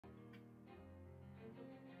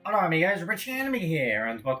Hello amigos, Richie Enemy here,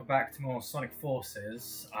 and welcome back to more Sonic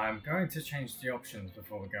Forces. I'm going to change the options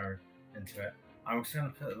before we go into it. I'm just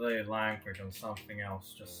going to put the language on something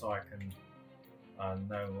else, just so I can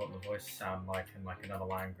know what the voice sound like in like another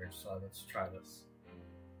language, so let's try this.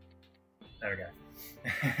 There we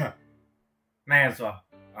go. May as well.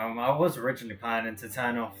 I was originally planning to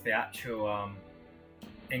turn off the actual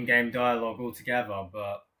in-game dialogue altogether,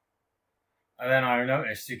 but then I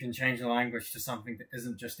noticed you can change the language to something that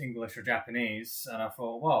isn't just English or Japanese, and I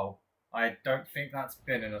thought, well, I don't think that's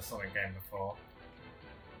been in a Sonic game before.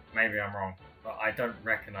 Maybe I'm wrong, but I don't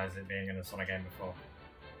recognise it being in a Sonic game before.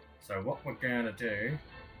 So what we're going to do,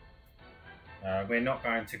 we're not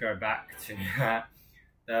going to go back to that.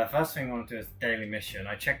 The first thing I want to do is the daily mission.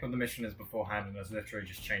 I checked what the mission is beforehand, and it's literally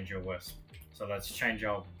just change your Wisp. So let's change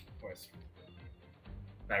our Wisp.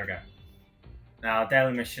 There we go. Now,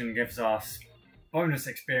 daily mission gives us bonus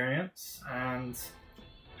experience, and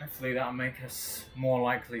hopefully that'll make us more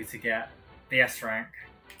likely to get the S rank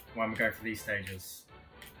when we go for these stages.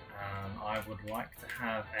 I would like to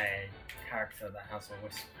have a character that has a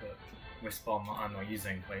Wisp bomb that I'm not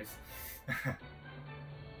using, please.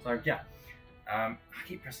 So yeah, I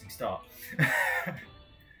keep pressing start.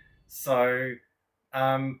 So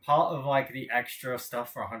part of like the extra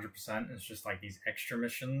stuff for 100% is just like these extra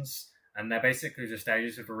missions, and they're basically just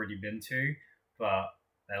stages we've already been to, but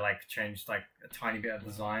they like changed like a tiny bit of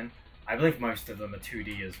design. I believe most of them are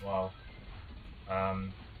 2D as well.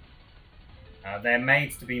 They're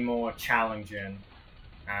made to be more challenging,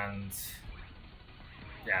 and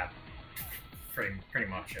yeah, pretty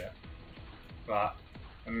much it. But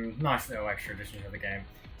nice little extra addition to the game.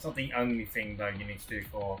 It's not the only thing though you need to do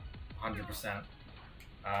for 100%.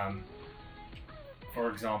 For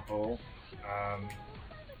example,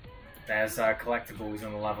 there's collectibles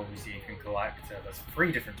on the levels you can collect. There's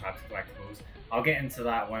 3 different types of collectibles. I'll get into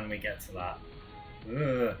that when we get to that.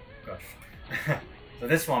 Ugh, gosh. So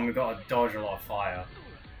this one, we've got to dodge a lot of fire.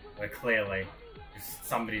 Clearly,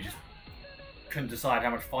 somebody just couldn't decide how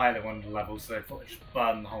much fire they wanted to level, so they thought they'd just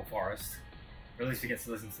burn the whole forest. But at least we get to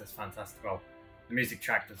listen to this fantastic... Well, the music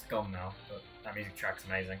track that's gone now, but that music track's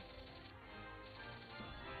amazing.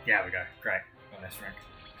 Yeah, we go. Great. Got this rank.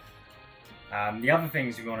 The other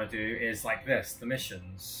things you want to do is like this, the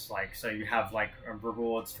missions. Like, so you have like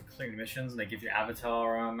rewards for completing the missions, and they give you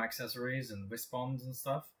avatar accessories and Wisp bombs and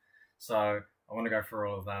stuff. So I want to go through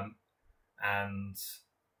all of them. And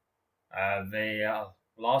the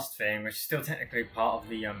last thing, which is still technically part of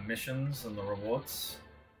the missions and the rewards,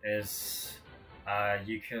 is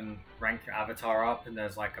you can rank your avatar up, and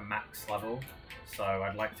there's like a max level. So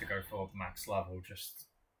I'd like to go for the max level, just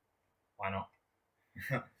why not?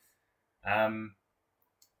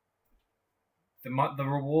 The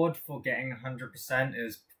reward for getting 100%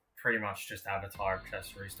 is pretty much just avatar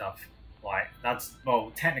accessory stuff. Like, that's,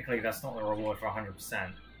 well, technically that's not the reward for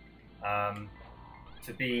 100%.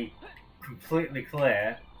 To be completely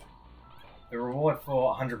clear, the reward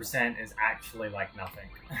for 100% is actually like nothing.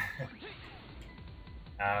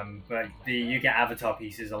 But you get avatar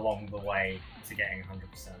pieces along the way to getting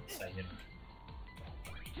 100%, so you know.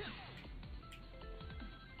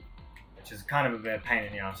 Which is kind of a bit of pain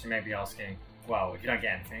in the ass. You may be asking, well, if you don't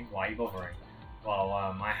get anything, why are you bothering? Well,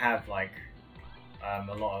 I have like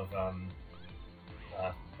a lot of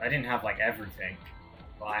I didn't have like everything,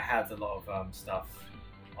 but I had a lot of stuff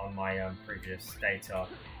on my previous data,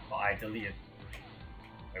 but I deleted.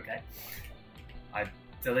 Okay, I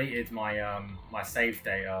deleted my my save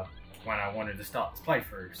data when I wanted to start this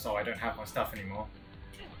playthrough, so I don't have my stuff anymore.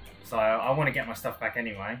 So I want to get my stuff back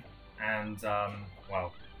anyway, and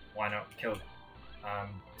well, why not kill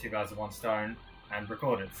 2 birds with 1 stone and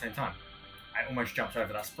record it at the same time? I almost jumped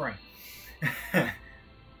over that spring. Now,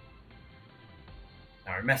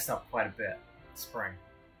 I messed up quite a bit, spring,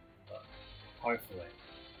 but hopefully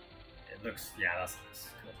it looks, yeah, that's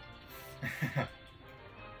good.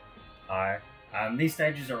 Alright, these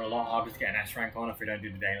stages are a lot harder to get an S rank on if we don't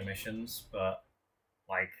do the daily missions, but,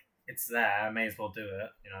 like, it's there, I may as well do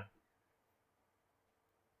it, you know.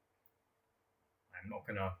 I'm not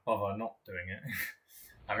gonna bother not doing it.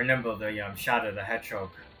 I remember the Shadow the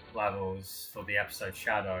Hedgehog levels for the episode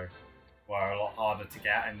Shadow were a lot harder to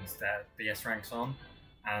get, and the S ranks on,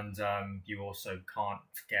 and you also can't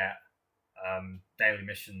get daily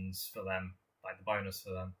missions for them, like the bonus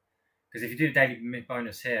for them. Because if you do daily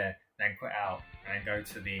bonus here, then quit out and then go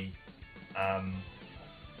to the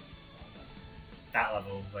that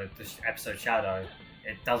level with the episode Shadow,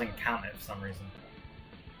 it doesn't count it for some reason.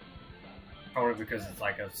 Probably because it's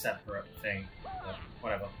like a separate thing, but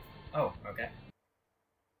whatever. Oh, okay.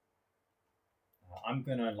 I'm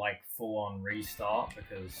gonna like full on restart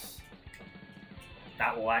because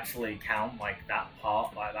that will actually count like that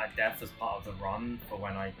part, like that death as part of the run for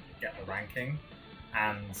when I get the ranking.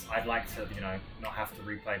 And I'd like to, you know, not have to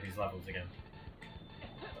replay these levels again.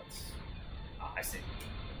 That's, I see.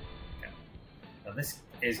 Okay. Now this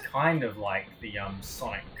is kind of like the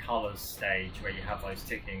Sonic Colors stage where you have those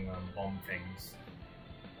ticking bomb things.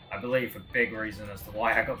 I believe a big reason as to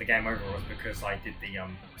why I got the game over was because I did the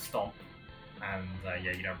stomp, and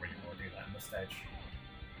yeah, you don't really want to do that in this stage.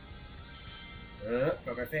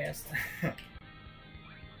 Gotta go fast.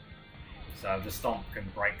 So the stomp can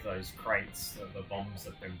break those crates that the bombs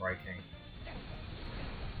have been breaking.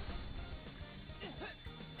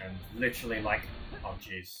 And literally like, oh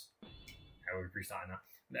jeez, I would restarting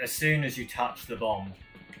that. As soon as you touch the bomb,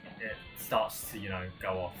 it starts to, you know,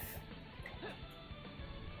 go off.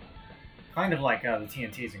 Kind of like the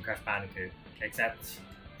TNTs in Crash Bandicoot, except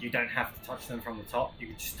you don't have to touch them from the top, you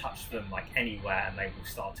can just touch them like anywhere and they will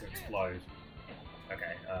start to explode.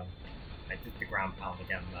 Okay, I did the ground pound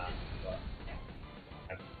again there, but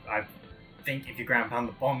I think if you ground pound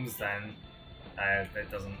the bombs then it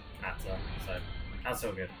doesn't matter, so that's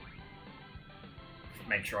all good. Just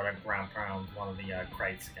make sure I don't ground pound one of the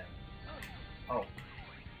crates again. Oh.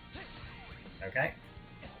 Okay.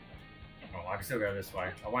 Oh, I can still go this way.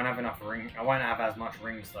 I won't have enough I won't have as much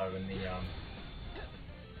rings though in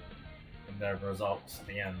the results at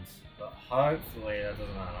the end, but hopefully that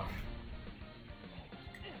doesn't matter.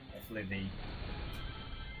 Hopefully the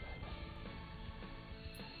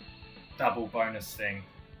double bonus thing,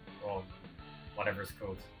 or whatever it's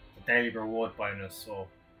called, the daily reward bonus, will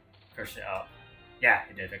push it up. Yeah,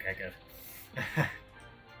 it did. Okay, good.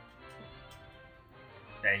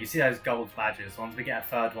 Yeah, you see those gold badges. Once we get a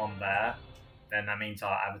third one there, then that means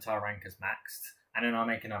our avatar rank is maxed. And then I'll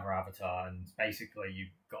make another avatar, and basically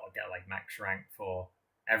you've got to get like max rank for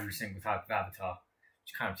every single type of avatar,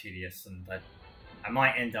 which is kind of tedious, and I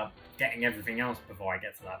might end up getting everything else before I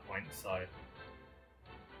get to that point, so if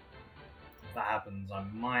that happens I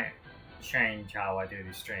might change how I do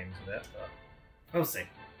these streams a bit, but we'll see.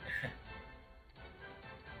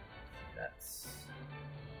 That's...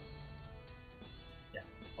 yeah,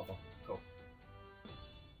 hold on, cool.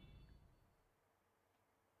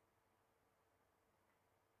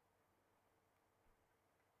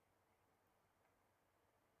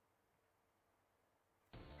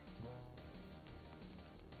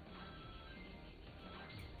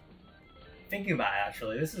 Thinking about it,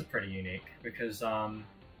 actually, this is pretty unique, because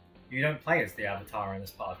you don't play as the Avatar in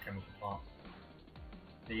this part of Chemical Plant.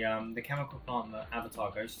 The Chemical Plant that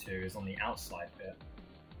Avatar goes to is on the outside bit.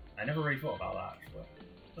 I never really thought about that, actually.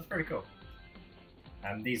 That's pretty cool.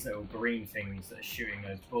 And these little green things that are shooting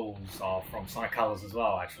those balls are from Sonic Colors as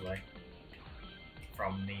well, actually.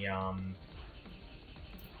 From the,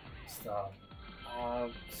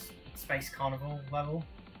 Space Carnival level.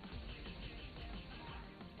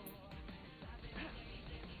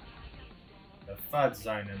 The third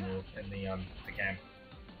zone in the game.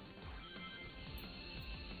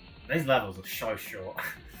 These levels are so short.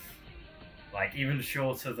 Like, even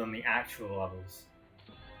shorter than the actual levels.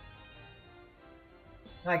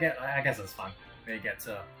 I guess it's fun. We get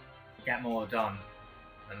to get more done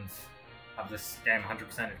and have this game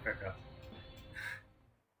 100%ed quicker.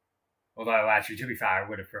 Although, actually, to be fair, I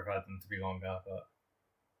would have preferred them to be longer, but...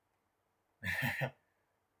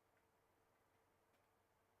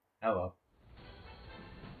 oh well.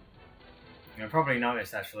 You'll probably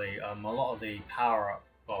notice, actually, a lot of the power-up,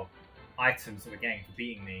 well, items that we're getting for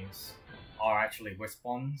beating these are actually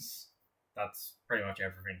Wisp-Ons. That's pretty much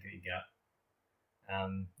everything that you get.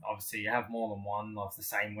 Obviously, you have more than one of the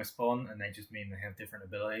same Wisp-On, and they just mean they have different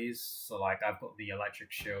abilities. So, like, I've got the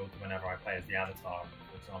electric shield whenever I play as the Avatar,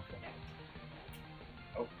 for example.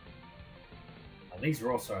 Oh. And these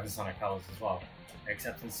are also in Sonic Colors as well.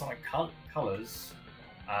 Except in Sonic Colors,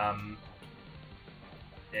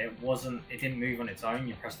 it didn't move on its own,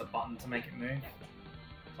 you pressed a button to make it move.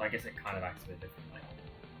 So I guess it kind of acts a bit differently.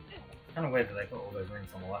 It's kind of weird that they put all those rings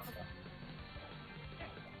on the left there.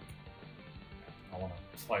 I want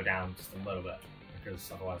to slow down just a little bit, because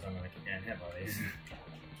otherwise I'm going to keep getting hit by these.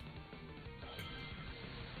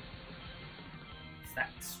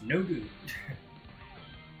 That's no good.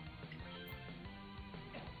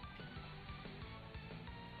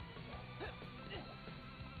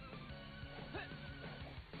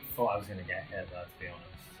 Thought I was going to get hit there, to be honest.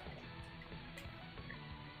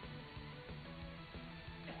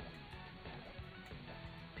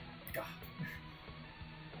 God.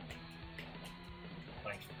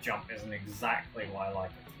 Like, jump isn't exactly what I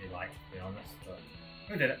like it to be like, to be honest, but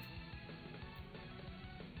who did it?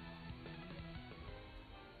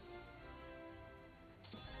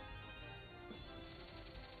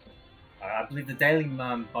 I believe the daily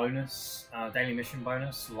bonus, daily mission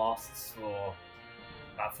bonus lasts for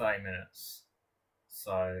about 30 minutes.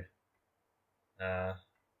 So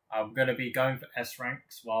I'm going to be going for S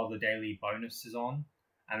ranks while the daily bonus is on.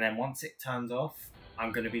 And then once it turns off,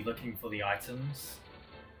 I'm going to be looking for the items.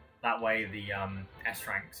 That way the S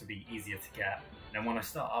ranks will be easier to get. And then when I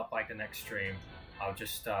start up like the next stream, I'll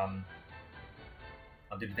just I'll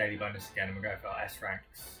do the daily bonus again and we'll go for S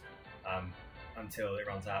ranks until it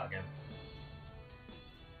runs out again.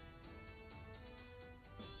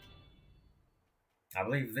 I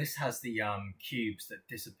believe this has the cubes that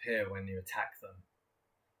disappear when you attack them,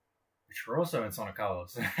 which were also in Sonic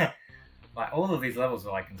Colors. Like all of these levels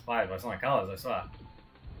are like inspired by Sonic Colors, I swear.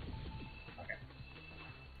 Okay.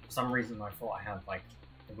 For some reason I thought I had like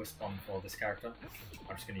the Wisp one for this character.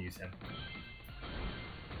 I'm just gonna use him.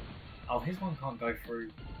 Oh, his one can't go through.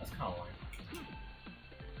 That's kind of lame.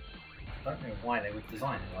 I don't know why they would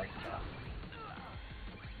design it like that.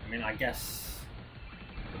 I mean, I guess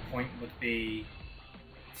the point would be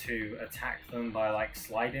to attack them by like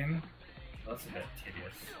sliding. That's a bit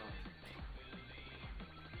tedious.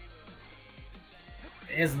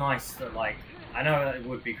 It is nice that like, I know that it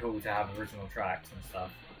would be cool to have original tracks and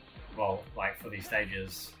stuff, well, like for these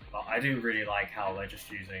stages, but I do really like how they're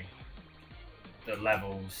just using the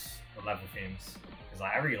levels, the level themes, because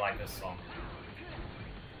I really like this song.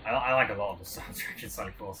 I like a lot of the soundtrack in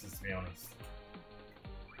Sonic Forces, to be honest.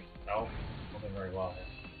 Oh, not doing very well here.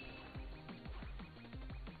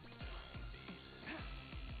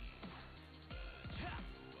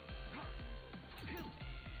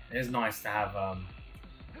 It is nice to have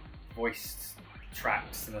voiced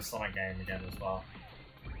tracks in a Sonic game again as well.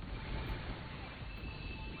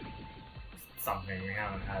 Something we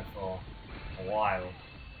haven't had for a while.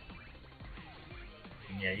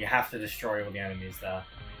 And yeah, you have to destroy all the enemies there.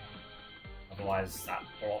 Otherwise that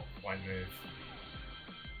block won't move.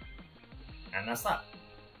 And that's that.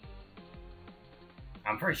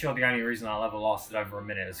 I'm pretty sure the only reason that level lasted over a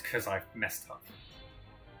minute is because I messed up.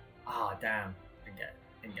 Ah, damn.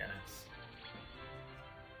 Didn't get this.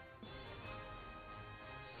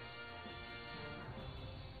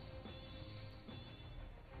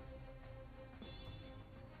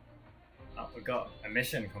 Oh, we got a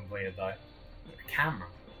mission completed though. Camera.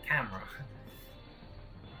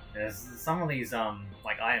 There's some of these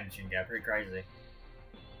like items you can get pretty crazy.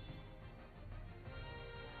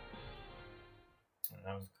 And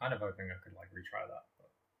I was kind of hoping I could like retry that, but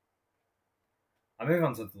I'll move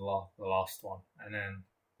on to the last one, and then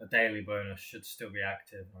the daily bonus should still be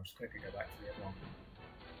active. I'll just quickly go back to the other one.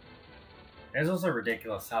 It's also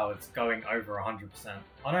ridiculous how it's going over 100%.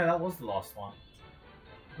 Oh no, that was the last one.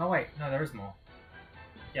 No wait, no, there is more.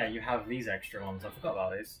 Yeah, you have these extra ones. I forgot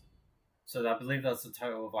about these. So I believe that's a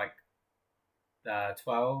total of like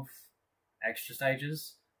 12 extra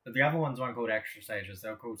stages. But the other ones weren't called extra stages, they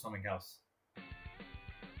were called something else.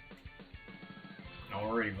 I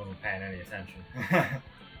really wasn't paying any attention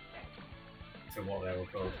to what they were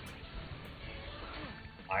called.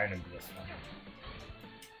 I remember this one.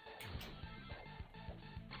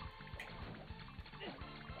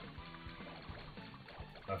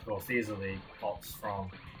 Of course, these are the pots from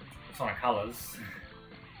Sonic Colors.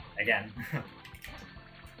 Again.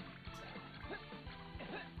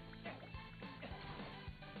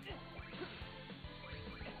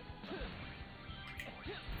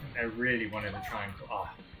 I really wanted to try and... Oh,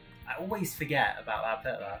 I always forget about that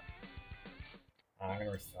bit there. I'm going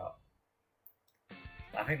to restart.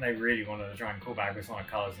 I think they really wanted to try and call back with Sonic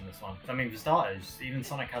Colors in this one. I mean, for starters, even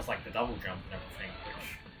Sonic has like the double jump and everything,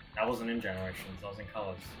 which that wasn't in Generations, that was in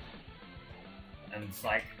Colors. And it's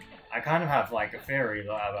like, I kind of have like a theory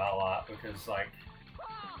about that, because like...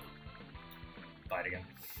 Died again.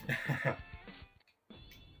 I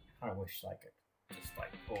kind of wish like it just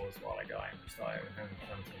like pause while I die and restart it, and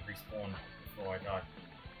then to respawn before I die.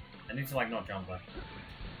 I need to like not jump though.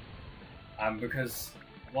 Because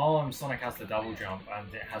while Sonic has the double jump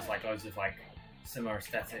and it has like loads of like similar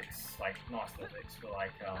aesthetics, like not aesthetics, but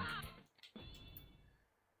like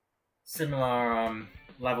similar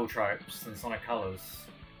level tropes than Sonic Colors.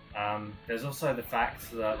 There's also the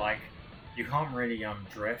fact that like you can't really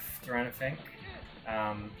drift or anything.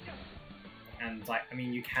 And like, I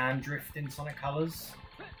mean, you can drift in Sonic Colors,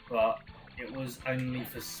 but it was only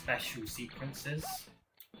for special sequences.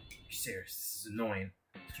 Are you serious? This is annoying.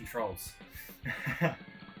 It's controls.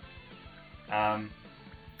 Oh,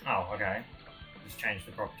 okay. Just changed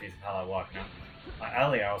the properties of how that work now. Like,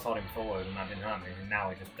 earlier I was holding forward and that didn't hurt me, and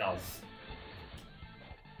now it just does.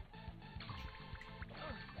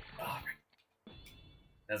 Oh,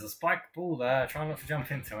 there's a spike ball there, try not to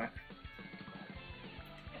jump into it.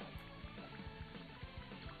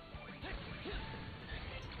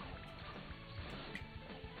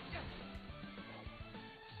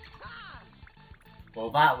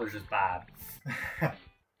 Well, that was just bad.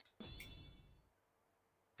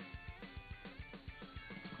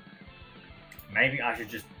 Maybe I should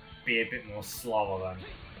just be a bit more slower then.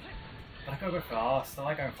 But I gotta go fast. I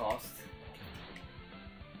like going fast.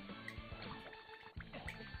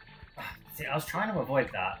 See, I was trying to avoid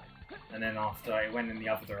that, and then after it went in the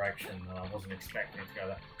other direction, and I wasn't expecting it to go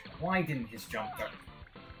there. Why didn't his jump go?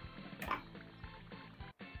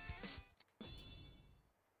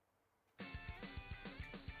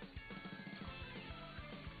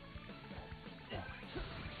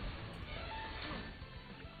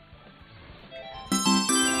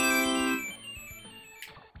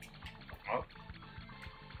 Oh.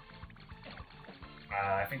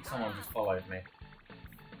 I think someone just followed me.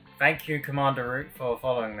 Thank you, Commander Root, for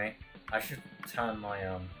following me. I should turn my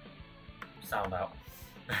sound out.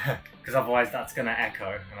 Because otherwise that's going to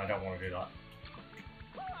echo, and I don't want to do that.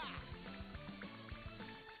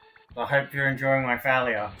 I hope you're enjoying my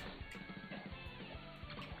failure.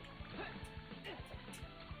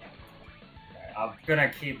 Okay, I'm going to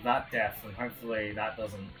keep that deaf, and hopefully that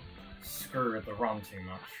doesn't screw with the run too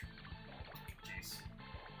much. Jeez.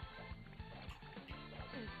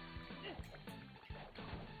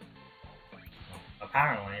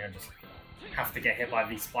 Apparently, I just have to get hit by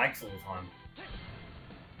these spikes all the time.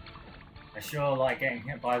 I sure like getting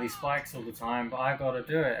hit by these spikes all the time, but I gotta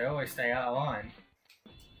do it. I always stay out of line.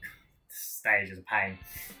 This stage is a pain.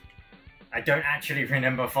 I don't actually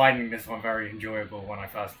remember finding this one very enjoyable when I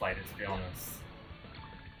first played it, to be honest.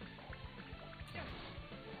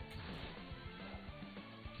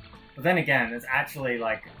 But then again, it's actually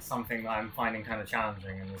like something that I'm finding kind of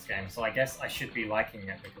challenging in this game, so I guess I should be liking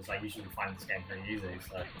it because I usually find this game pretty easy,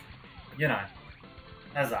 so, you know,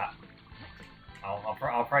 there's that.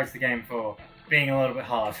 I'll praise the game for being a little bit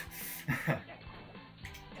hard. There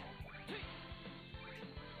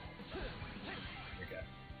we go.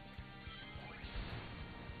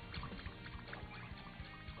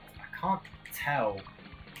 I can't tell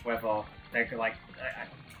whether they're like...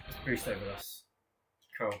 let's boost over this.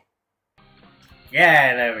 Cool.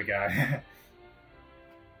 Yeah, there we go.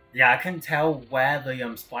 Yeah, I couldn't tell where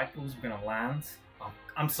the spike balls were going to land.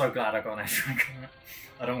 I'm so glad I got an S rank on it.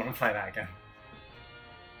 I don't want to play that again.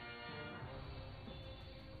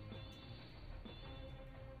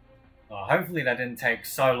 Well, hopefully that didn't take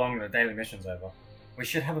so long that the daily mission's over. We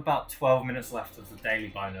should have about 12 minutes left of the daily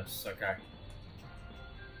bonus, okay.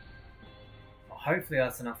 Well, hopefully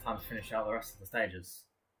that's enough time to finish out the rest of the stages.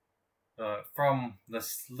 But from the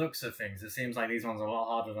looks of things, it seems like these ones are a lot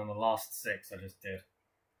harder than the last 6 I just did.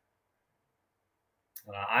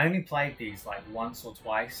 I only played these like once or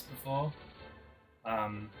twice before. I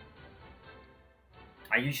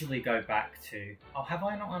usually go back to... Oh, have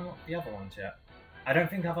I not unlocked the other ones yet? I don't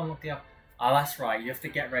think I've unlocked the other... Oh, that's right, you have to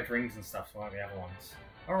get red rings and stuff to unlock the other ones.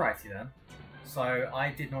 Alrighty then. So,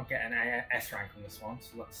 I did not get an S rank on this one,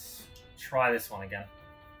 so let's try this one again.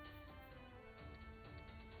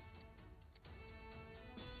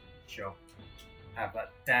 Sure. Have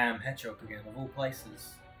that damn hedgehog again, of all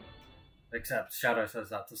places. Except Shadow says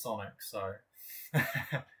that to Sonic, so...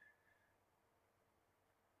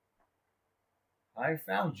 I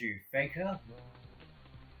found you, Faker.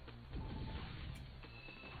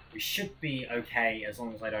 We should be okay as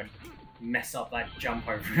long as I don't mess up that jump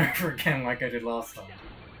over and over again like I did last time.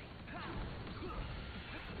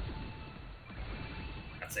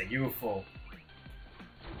 That's it, you were full.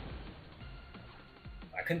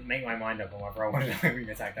 I couldn't make my mind up on whether I wanted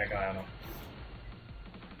to attack that guy or not.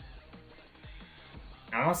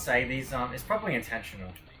 I must say, these it's probably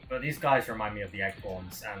intentional, but these guys remind me of the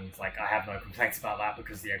Eggborns, and like I have no complaints about that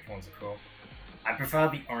because the Eggborns are cool. I prefer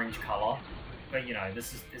the orange colour, but you know,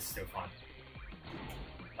 this is still fun.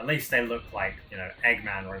 At least they look like, you know,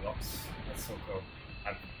 Eggman robots. That's so cool.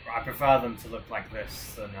 I prefer them to look like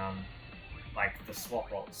this than like the SWAT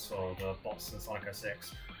bots or the bots in Sonic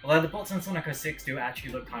 06. Although the bots in Sonic 06 do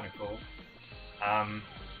actually look kind of cool.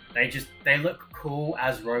 They look cool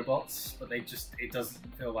as robots, but it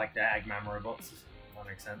doesn't feel like they're Eggman robots, if that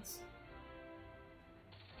makes sense.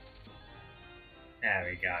 There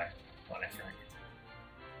we go. Got an S rank.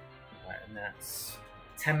 Right, and that's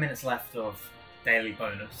 10 minutes left of daily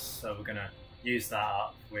bonus, so we're gonna use that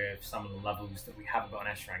up with some of the levels that we haven't got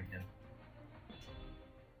an S rank in.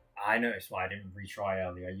 I noticed why I didn't retry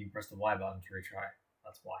earlier. You pressed the Y button to retry.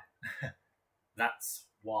 That's why. That's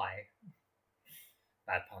why.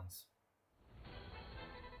 Bad puns.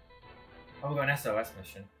 Oh, we've got an SOS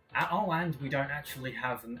mission. Oh, and we don't actually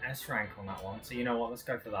have an S rank on that one, so you know what, let's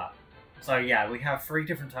go for that. So yeah, we have 3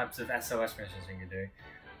 different types of SOS missions we can do.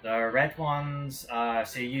 The red ones,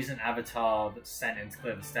 so you use an avatar that's sent in to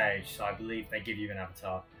clear the stage, so I believe they give you an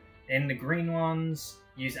avatar. In the green ones,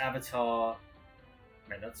 use avatar...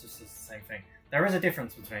 Wait, that's just the same thing. There is a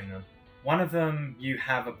difference between them. One of them, you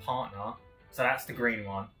have a partner, so that's the green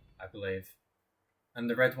one, I believe. And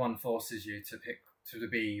the red one forces you to pick to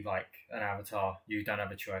be like an avatar. You don't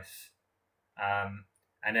have a choice.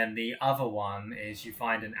 And then the other one is you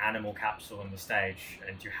find an animal capsule on the stage,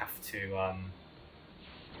 and you have to. Oh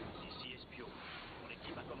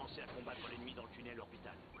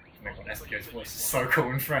my god, Espio's voice is so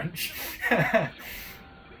cool in French.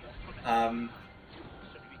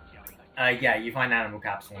 Yeah, you find an animal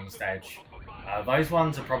capsule on the stage. Those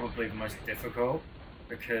ones are probably the most difficult,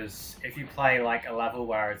 because if you play like a level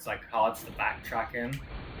where it's like hard to backtrack in,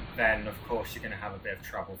 then of course you're going to have a bit of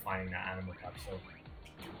trouble finding that animal capsule.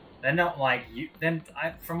 They're not like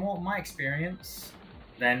from what my experience,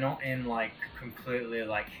 they're not in like completely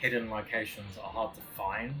like hidden locations that are hard to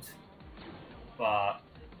find, but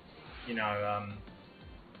you know,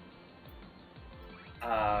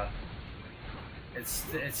 it's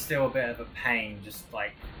still a bit of a pain, just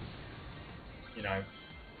like, you know,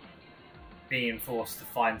 being forced to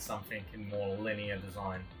find something in more linear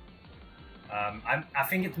design. I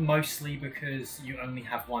think it's mostly because you only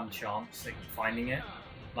have one chance at finding it.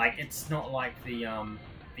 Like, it's not like the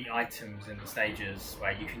items in the stages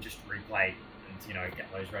where you can just replay and, you know,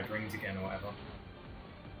 get those red rings again or whatever.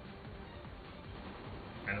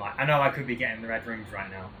 And like, I know I could be getting the red rings right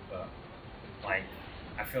now, but like,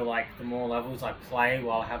 I feel like the more levels I play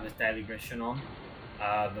while I have this daily mission on,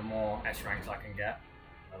 the more S ranks I can get.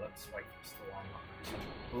 Let's wait for this to unlock.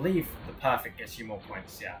 I believe the perfect gets you more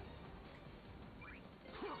points, yeah.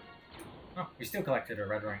 Oh, we still collected a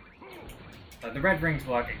red ring. The red rings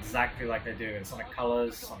work exactly like they do in Sonic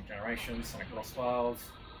Colors, Sonic Generations, Sonic Lost Worlds,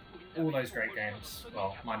 all those great games.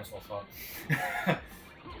 Well, minus Lost World.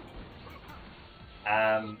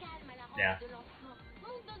 Yeah.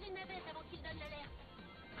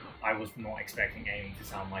 I was not expecting Amy to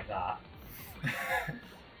sound like that.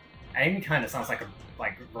 Amy kind of sounds like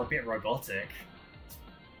a bit robotic. It's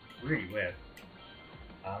really weird.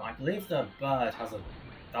 I believe the bird has a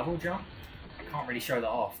double jump. I can't really show that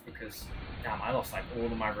off because, damn, I lost like all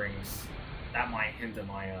of my rings. That might hinder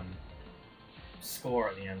my score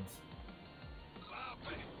at the end.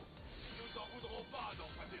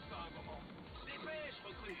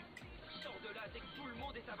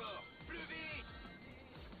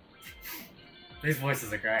 These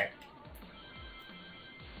voices are great.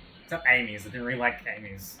 Except Amy's, I didn't really like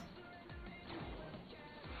Amy's.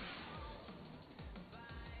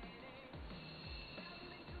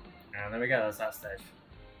 And there we go, that's that stage.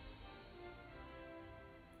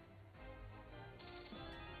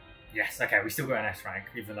 Yes, okay, we still got an S rank,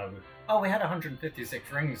 even though we had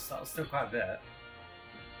 156 rings, that was still quite a bit.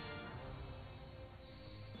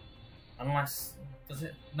 Unless, does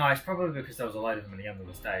it? No, it's probably because there was a load of them at the end of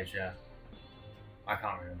the stage, yeah. I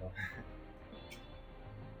can't remember.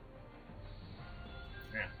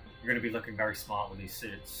 Yeah, you're going to be looking very smart with these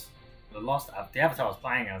suits. The avatar I was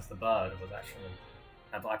playing as, the bird, was actually,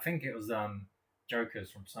 I think it was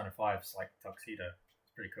Joker's from Persona 5's like tuxedo.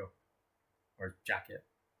 It's pretty cool. Or jacket.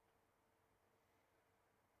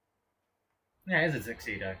 Yeah, it is a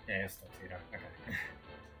tuxedo. Yeah, it's a tuxedo. Okay.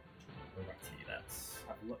 Go back to you. Let's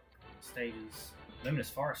have a look. Stages. Luminous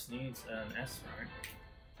Forest needs an S rank.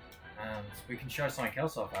 And we can show something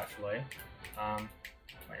else off actually.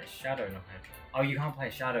 Wait, a Shadow not here. Oh, you can't play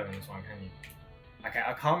a Shadow in this one, can you? Okay,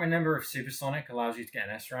 I can't remember if Supersonic allows you to get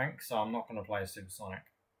an S rank, so I'm not going to play a Supersonic.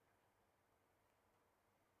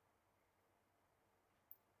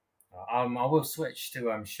 I will switch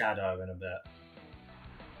to Shadow in a bit.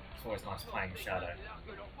 It's always nice playing Shadow.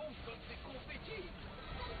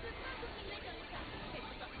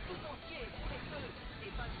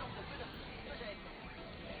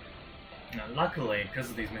 Now, luckily, because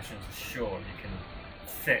of these missions are short, you can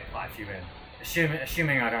fit quite a few in.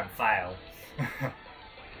 Assuming I don't fail.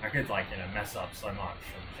 I could, like, you know, mess up so much.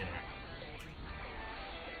 And, you know,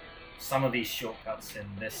 some of these shortcuts in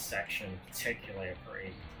this section particularly are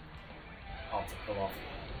pretty hard to pull off.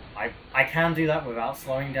 I can do that without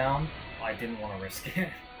slowing down, but I didn't want to risk it.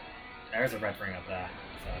 There is a red ring up there,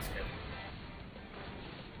 so that's good.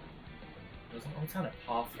 There's an alternate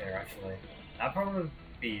path here, actually. That'd probably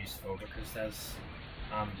be useful because there's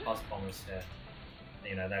buzz bombers here.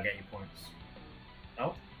 You know, they'll get you points.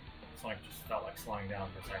 Oh, Sonic just felt like slowing down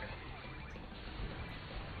for a second.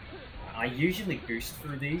 I usually boost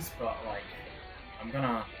through these, but like, I'm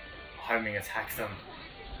gonna homing attack them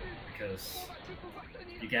because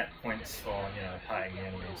you get points for, you know, hurting the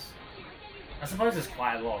enemies. I suppose there's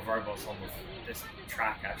quite a lot of robots on this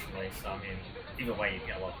track actually, so I mean, either way you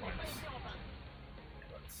get a lot of points.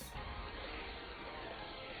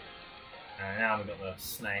 Now we've got the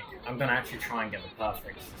snake. I'm gonna actually try and get the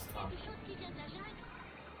perfects this time.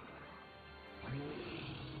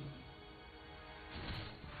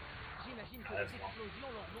 There's one.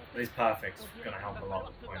 These perfects are gonna help a lot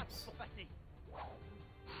with points.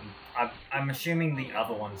 I'm assuming the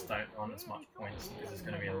other ones don't run as much points because there's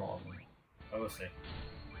gonna be a lot of them. But we'll see.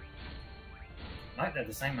 Like they're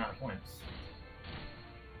the same amount of points.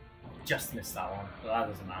 Just missed that one, but that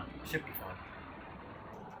doesn't matter. Should be fine.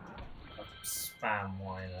 Spam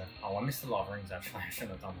Y there. Oh, I missed a lot of rings actually. I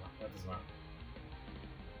shouldn't have done that. That doesn't matter.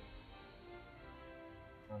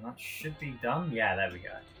 And that should be done. Yeah, there we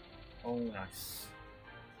go. Oh, nice.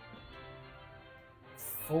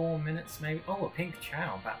 4 minutes maybe. Oh, a pink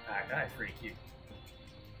Chow backpack. That is pretty cute.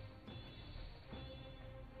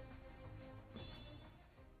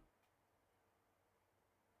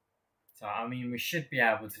 So, I mean, we should be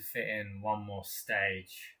able to fit in one more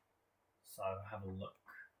stage. So, have a look.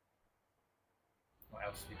 What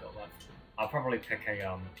else have we got left? I'll probably pick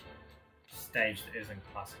a stage that isn't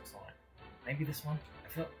Classic Sonic. Maybe this one?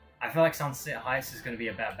 I feel like Sunset Heights is going to be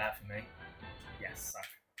a better bet for me. Yes, so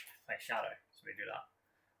play Shadow, so we do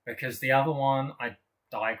that. Because the other one I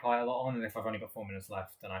die quite a lot on, and if I've only got 4 minutes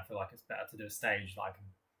left, then I feel like it's better to do a stage that I can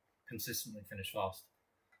consistently finish fast.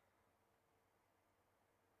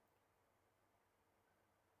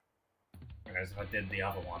 Whereas if I did the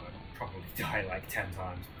other one, I'd probably die like 10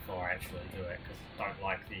 times before I actually do it, because I don't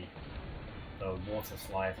like the water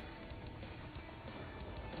slide.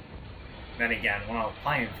 Then again, when I was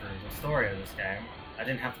playing through the story of this game, I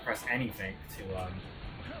didn't have to press anything to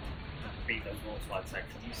beat those water slide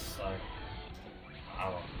sections, so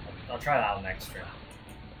I'll try that out next stream.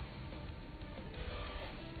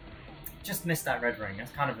 Just missed that red ring,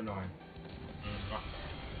 that's kind of annoying.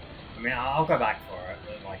 I mean, I'll go back for it,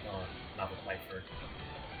 but like another playthrough.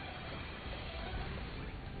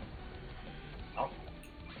 Oh,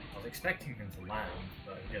 I was expecting him to land,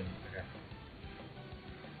 but he didn't. Okay.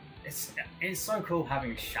 It's so cool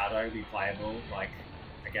having Shadow be playable, like,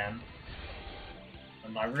 again.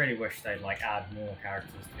 And I really wish they'd like add more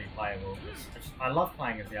characters to be playable, because I love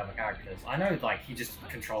playing as the other characters. I know like he just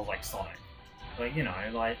controls like Sonic, but you know,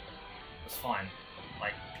 like, it's fine.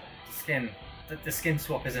 Like, the skin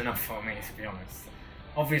swap is enough for me, to be honest.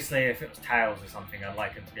 Obviously, if it was Tails or something, I'd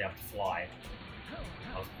like him to be able to fly.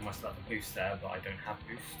 I must have a boost there, but I don't have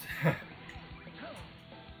boost.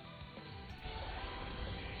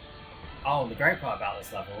 Oh, the great part about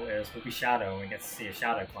this level is we'll be Shadow and we get to see a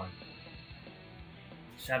Shadow clone.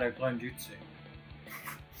 Shadow clone jutsu.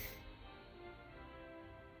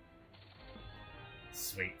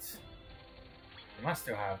 Sweet. We might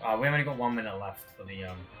still have... we've only got 1 minute left for the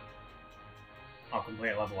I'll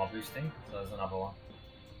complete level while boosting, so there's another one.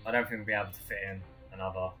 I don't think we'll be able to fit in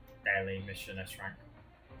another daily mission S rank.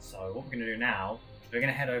 So what we're going to do now is we're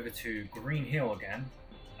going to head over to Green Hill again,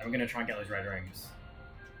 and we're going to try and get those red rings.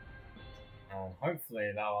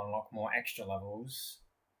 Hopefully that'll unlock more extra levels,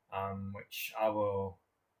 which I will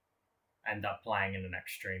end up playing in the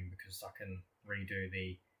next stream because I can redo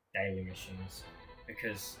the daily missions.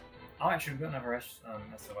 Because, oh actually we've got another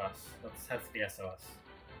SOS, let's head for the SOS.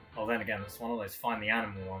 Oh, then again, it's one of those find the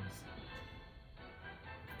animal ones.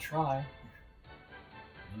 Try. I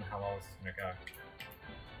don't know how well this is going to go.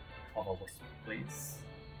 Follow this, please.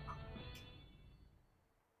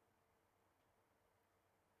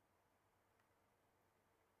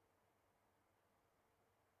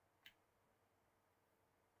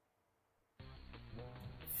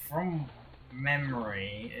 From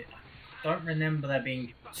memory, I don't remember there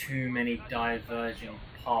being too many diverging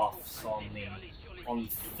paths on the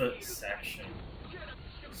foot section.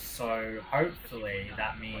 So hopefully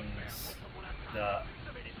that means that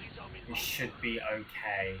we should be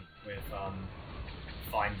okay with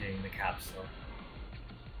finding the capsule.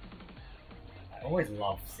 I always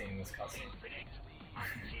love seeing this cutscene.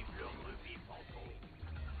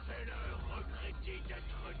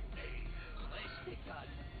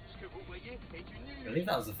 I believe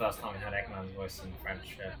that was the first time I heard Eggman's voice in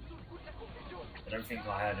French. I don't think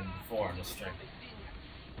I heard him before in the stream.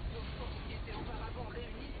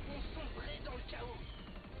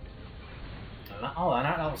 Oh, and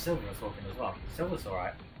that was Silver was talking as well. Silver's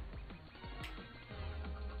alright.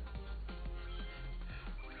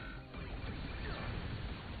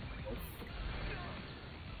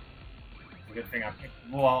 It's a good thing I picked.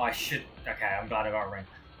 Well, I should. Okay, I'm glad I got a ring.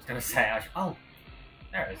 I was gonna say, oh,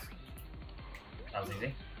 there it is. That was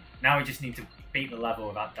easy. Now we just need to beat the level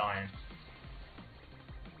without dying.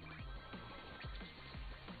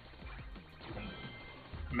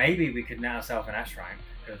 maybe we could net ourselves an S rank,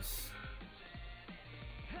 because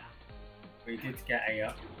we did get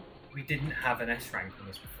a... we didn't have an S rank on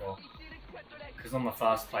this before. Because on the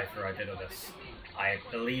first playthrough I did of this, I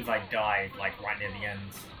believe I died like right near the end.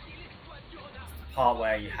 The part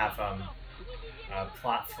where you have a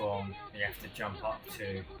platform you have to jump up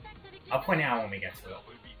to. I'll point it out when we get to it.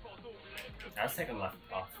 Now let's take a left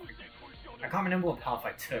path. I can't remember what path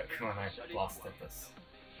I took when I last did this.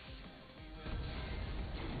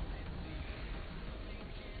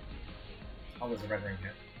 Oh, there's a red ring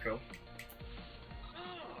here. Cool.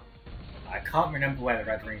 I can't remember where the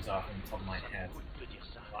red rings are from the top of my head.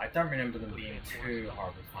 But I don't remember them being too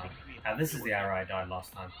horrible fun. Now this is the area I died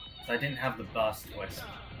last time. So I didn't have the burst wisp.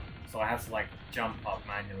 So I had to like jump up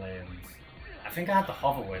manually, and I think I had the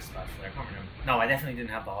hover wisp actually, I can't remember. No, I definitely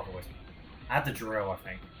didn't have the hover wisp. I had the drill, I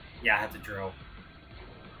think. Yeah, I had the drill.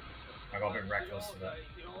 I got a bit reckless with it.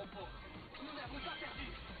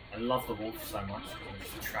 I love the wolf so much because I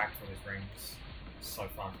just attract all his rings. It's so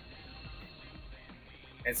fun.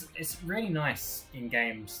 It's really nice in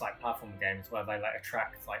games like platform games where they like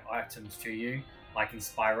attract like items to you, like in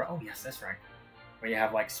Spyro. Oh yes, that's right. Where you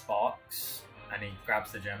have like Sparks and he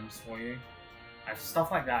grabs the gems for you.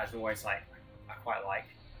 Stuff like that is always like I quite like.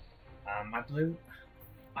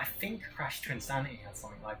 I think Crash to Insanity had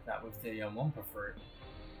something like that with the Wumpa Fruit.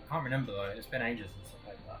 I can't remember though. It's been ages since I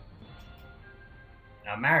played that.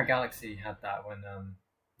 Now Mario Galaxy had that when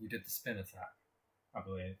you did the spin attack, I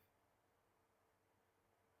believe.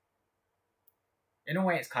 In a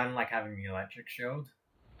way, it's kind of like having the electric shield,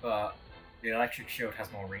 but the electric shield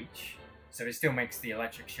has more reach, so it still makes the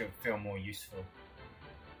electric shield feel more useful.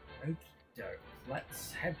 Okie doke,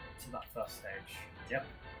 let's head to that first stage. Yep.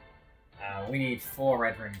 We need 4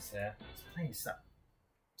 red rings here. Let's place that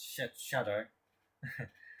shadow.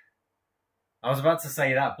 I was about to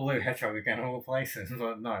say that blue hedgehog again all the places,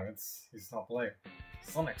 but no, it's not blue.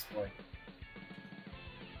 Sonic's blue.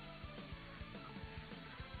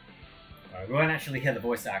 We won't actually hear the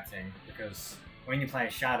voice acting, because when you play a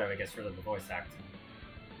Shadow, it gets rid of the voice acting.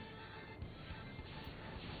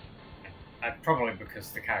 Probably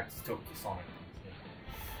because the characters talk to Sonic.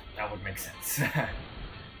 That would make sense.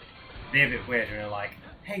 Be a bit weird when you're like,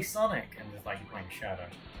 hey Sonic, and it's like you're playing Shadow.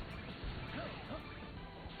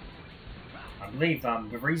 I believe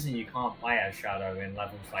the reason you can't play as Shadow in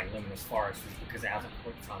levels like Luminous Forest is because it has a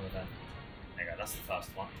quick time event. There you go, that's the first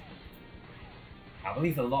one. I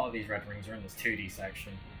believe a lot of these red rings are in this 2D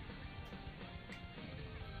section.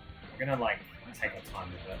 We're gonna like take our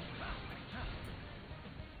time with it.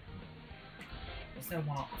 Is there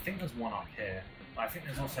one up? I think there's one up here, but I think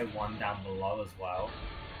there's also one down below as well.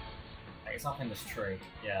 It's up in this tree,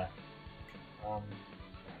 yeah. I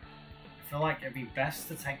feel like it'd be best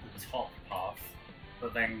to take the top path,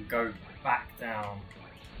 but then go back down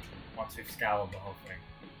once we've scoured the whole thing.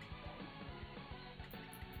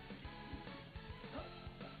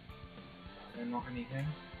 Is there not anything?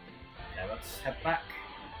 Yeah, let's head back.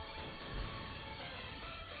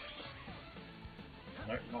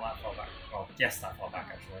 Nope, not that far back. Well, yes, that far back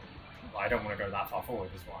actually. But I don't want to go that far forward,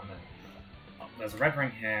 is what I meant. Oh, there's a red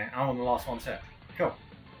ring here. Oh, and the last one's here. Cool.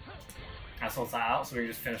 That sorts that out, so we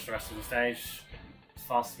can just finish the rest of the stage as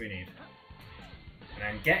fast as we need. And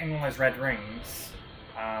then getting all those red rings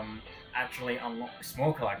actually unlocks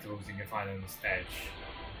more collectibles you can find in the stage.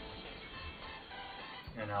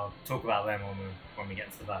 And I'll talk about them when we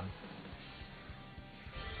get to them.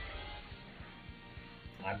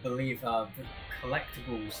 I believe the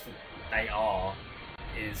collectibles that they are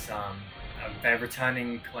is they're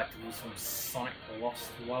returning collectibles from Sonic Lost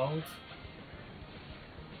World.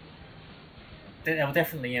 They were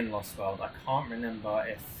definitely in Lost World. I can't remember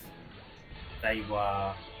if they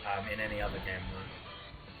were in any other game though.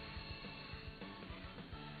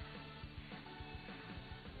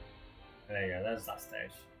 There you go, there's that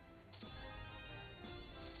stage.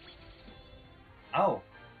 Oh!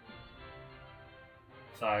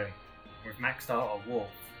 So, we've maxed out a wolf,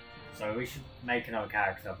 so we should make another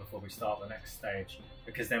character before we start the next stage,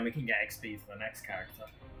 because then we can get XP for the next character.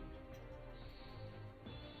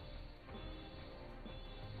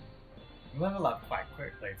 We level up quite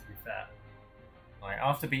quickly, to be fair. Like,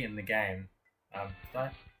 after beating the game, I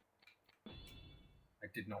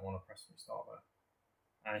did not want to press restart though.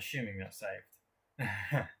 I'm assuming that's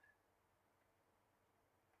saved.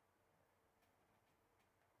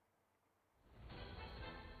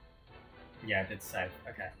 Yeah, it did save.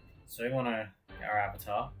 Okay. So we want to get our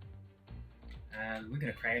avatar. And we're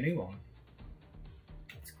going to create a new one.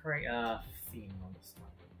 Let's create a theme on this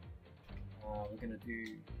one. We're going to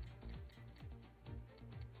do...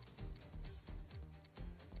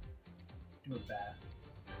 a bear.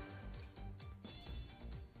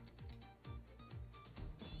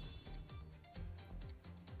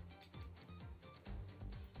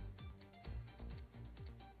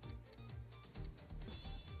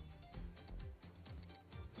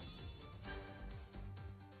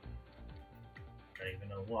 don't even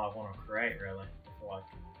know what I want to create really, before like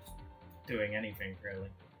doing anything really.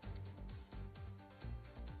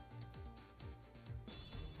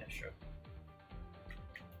 Yeah, sure.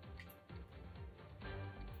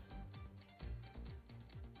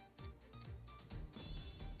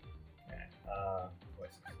 Okay,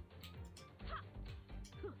 voices.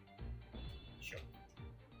 Sure.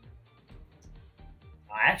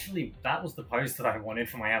 That was the pose that I wanted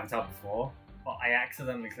for my avatar before, but I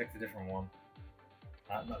accidentally clicked a different one.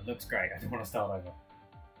 No, it looks great. I don't want to start over.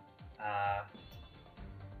 I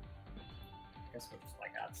guess we'll just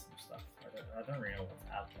like add some stuff. I don't really know what to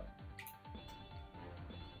add though.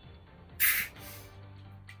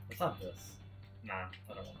 Let's add this. Nah, I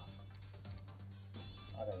don't want that.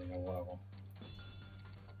 I don't really know what I want.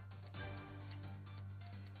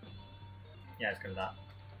 Yeah, let's go with that.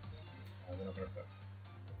 We're not gonna put.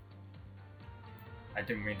 I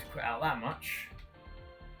didn't mean to put out that much.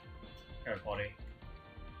 Go body.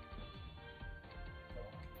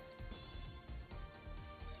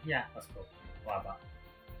 Yeah, that's cool. We'll have that.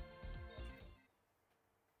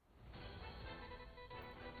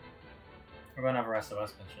 We're going to have a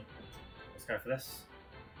SOS mission. Let's go for this.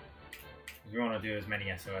 We want to do as many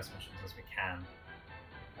SOS missions as we can.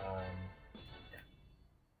 Yeah.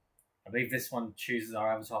 I believe this one chooses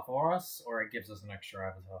our avatar for us, or it gives us an extra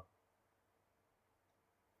avatar.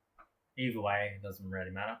 Either way, it doesn't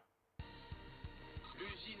really matter.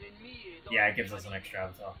 Yeah, it gives us an extra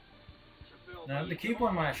avatar. No, the cube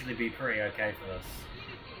one might actually be pretty okay for this.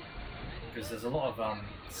 Because there's a lot of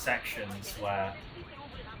sections where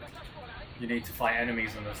you need to fight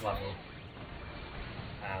enemies on this level.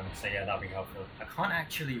 So yeah, that'd be helpful. I can't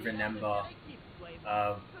actually remember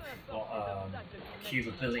what a cube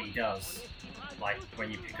ability does, like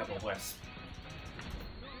when you pick up a wisp.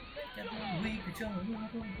 We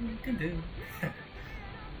can do.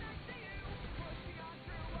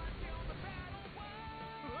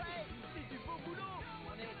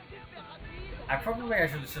 I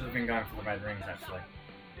should have been going for the red rings actually.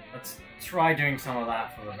 Let's try doing some of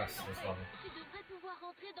that for the rest of this level.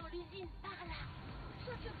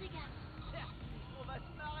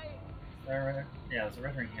 Yeah, there's a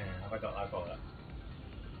red ring here. I've got it. What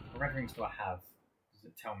red rings do I have? Does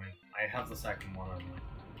it tell me? I have the second one only.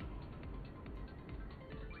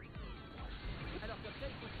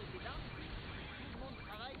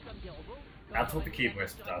 That's what the cube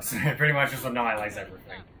wisp does. It pretty much just annihilates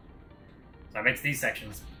everything. So it makes these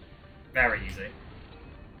sections very easy.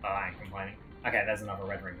 Oh, I ain't complaining. Okay, there's another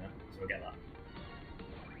red ring there, so we'll get that.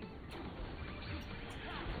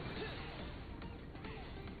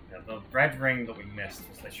 Yeah, the red ring that we missed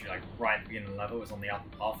was literally like right at the beginning of the level. It was on the upper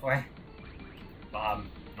pathway. But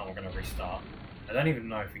I'm not going to restart. I don't even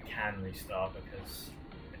know if we can restart because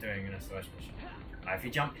we're doing an SOS mission. If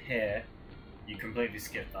you jump here, you completely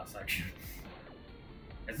skip that section.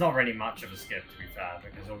 It's not really much of a skip, to be fair,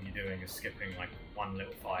 because all you're doing is skipping like one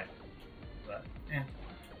little fight. But yeah,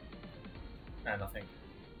 no, nothing.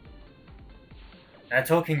 They're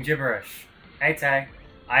talking gibberish. Hey Tay,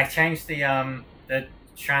 I changed the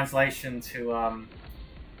translation to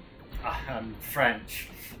French.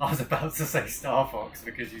 I was about to say Star Fox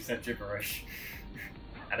because you said gibberish.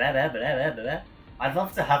 I'd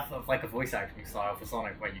love to have like a voice acting style for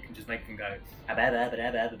Sonic where you can just make them go.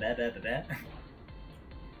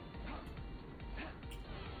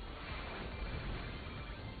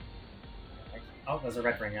 Oh, there's a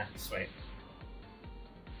red ring there. Sweet.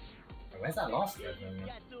 Oh, where's that last red ring?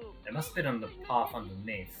 It must have been on the path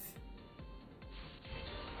underneath.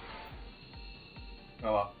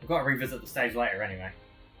 Oh well, we've got to revisit the stage later anyway.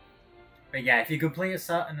 But yeah, if you complete a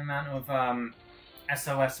certain amount of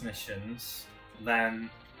SOS missions, then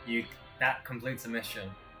that completes a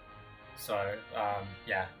mission. So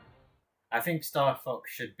yeah, I think Star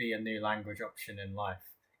Fox should be a new language option in life.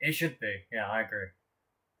 It should be. Yeah, I agree.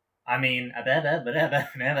 I mean, oh,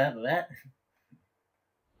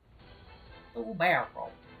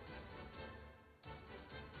 barrel.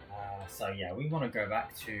 So yeah, we want to go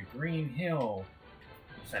back to Green Hill.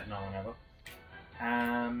 Said no one ever.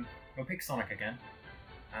 We'll pick Sonic again,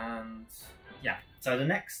 and yeah. So the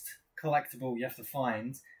next collectible you have to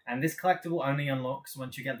find, and this collectible only unlocks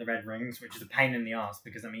once you get the red rings, which is a pain in the ass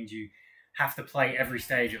because that means you have to play every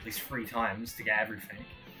stage at least 3 times to get everything.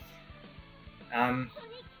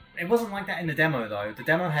 It wasn't like that in the demo though. The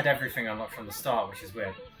demo had everything unlocked from the start, which is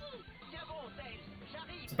weird.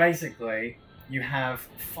 So basically, you have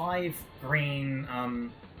 5 green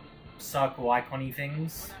circle icon-y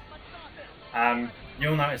things.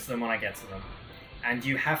 You'll notice them when I get to them. And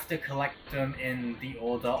you have to collect them in the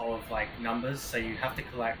order of like numbers, so you have to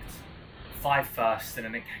collect 5 first,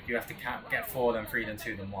 and then you have to get 4, then 3, then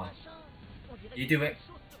 2, then 1. You do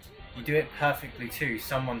it perfectly too.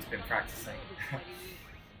 Someone's been practicing.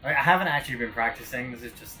 I haven't actually been practicing, this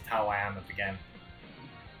is just how I am at the game.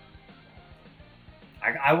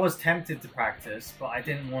 I was tempted to practice, but I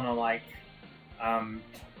didn't want to, like,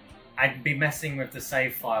 I'd be messing with the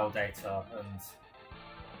save file data, and,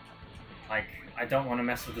 like, I don't want to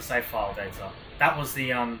mess with the save file data. That was the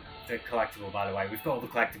collectible, by the way. We've got all the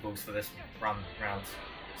collectibles for this round,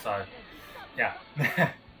 so, yeah.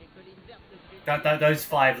 Those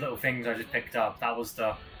 5 little things I just picked up, that was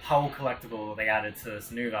the whole collectible they added to this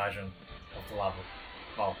new version of the level.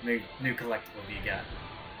 Well, new collectible that you get.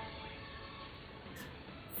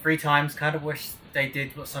 3 times, kind of wish they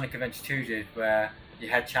did what Sonic Adventure 2 did, where you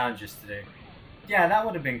had challenges to do. Yeah, that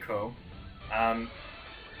would have been cool. I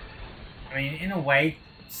mean, in a way,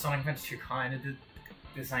 Sonic Adventure 2 kind of did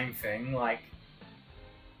the same thing, like,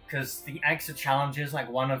 because the extra challenges, like,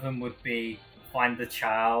 one of them would be find the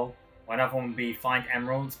Chao, one of them would be find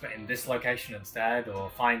emeralds, but in this location instead, or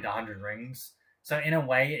find 100 rings. So in a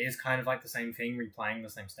way, it is kind of like the same thing, replaying the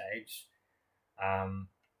same stage.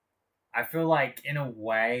 I feel like, in a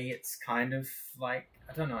way, it's kind of like,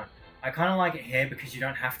 I don't know. I kind of like it here because you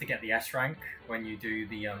don't have to get the S rank when you do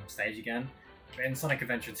the stage again. But in Sonic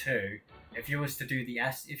Adventure 2, if you was to do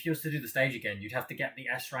the stage again, you'd have to get the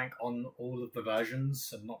S rank on all of the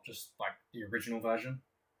versions and not just like the original version.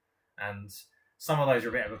 And some of those are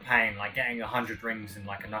a bit of a pain, like getting 100 rings in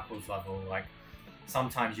like a Knuckles level. Like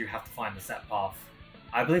sometimes you have to find the set path.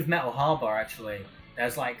 I believe Metal Harbor actually,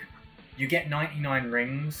 there's like, you get 99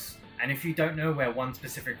 rings. And if you don't know where one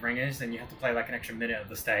specific ring is, then you have to play like an extra minute of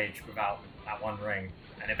the stage without that one ring.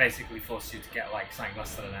 And it basically forces you to get like something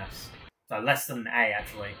less than an S. So less than an A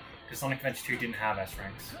actually, because Sonic Adventure 2 didn't have S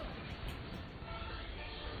ranks.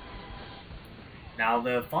 Now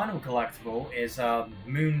the final collectible is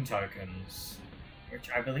Moon Tokens, which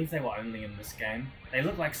I believe they were only in this game. They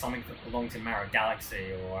look like something that belonged in Mario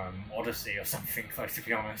Galaxy or Odyssey or something, close to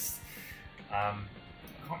be honest. I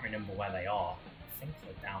can't remember where they are. I think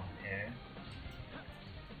they're down here.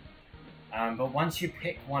 But once you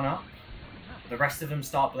pick one up, the rest of them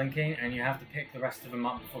start blinking, and you have to pick the rest of them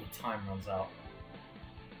up before the time runs out.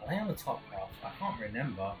 Are they on the top half? I can't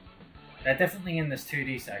remember. They're definitely in this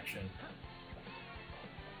 2D section.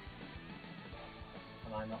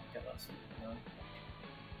 Can I not get that? No.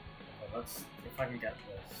 Okay, let's see if I can get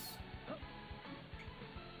this.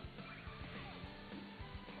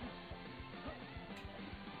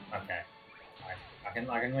 Okay. I can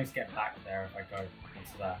at least get back there if I go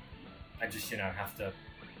into that. I just, you know, have to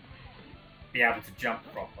be able to jump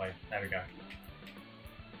properly. There we go.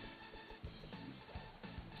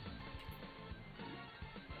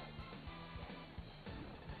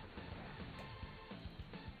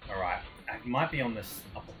 Alright, I might be on this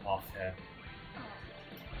upper path here.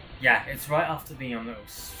 Yeah, it's right after the little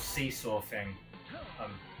seesaw thing.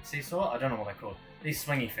 Seesaw? I don't know what they're called. These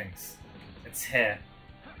swingy things. It's here.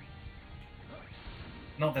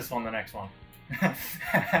 Not this one, the next one.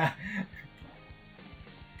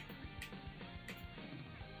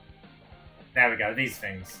 There we go, these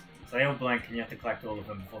things. So they all blink and you have to collect all of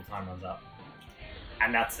them before time runs out.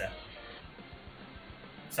 And that's it.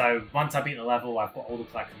 So once I beat the level, I've got all the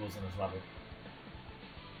collectibles in this level.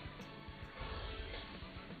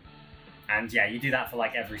 And yeah, you do that for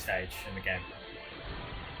like every stage in the game.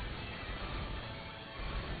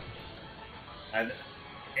 And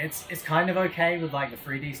it's kind of okay with like the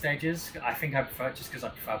 3D stages. I think I prefer it just because I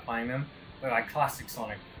prefer playing them. But like classic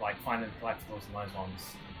Sonic, like finding the collectibles in those ones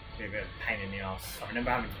be a bit of a pain in the ass. I remember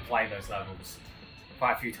having to play those levels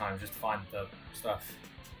quite a few times just to find the stuff.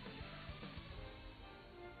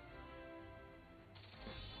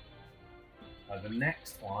 The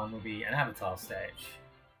next one will be an Avatar stage.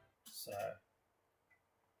 So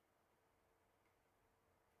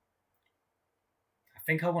I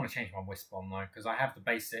think I want to change my Wisp Bomb though, because I have the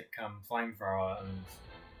basic flamethrower and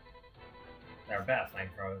there are better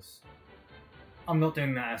flamethrowers. I'm not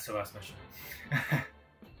doing that SOS mission.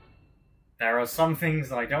 There are some things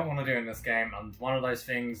that I don't want to do in this game, and one of those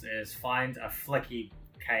things is find a Flicky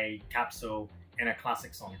K capsule in a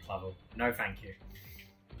classic Sonic level. No thank you.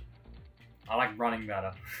 I like running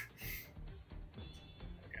better.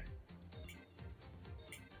 Okay.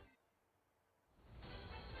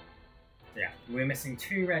 Yeah, we're missing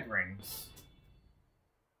 2 red rings.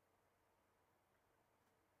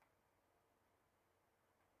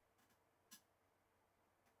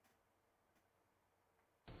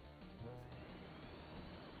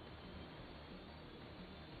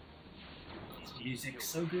 Music's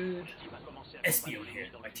so good. Espion here.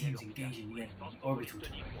 My team's engaging the enemy orbital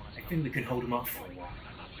terminal. I think we can hold him off for a while.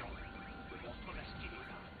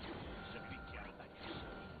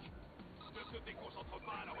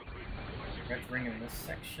 Red ring in this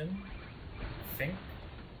section, I think.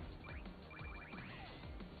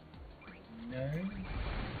 No.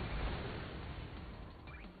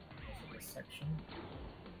 This section.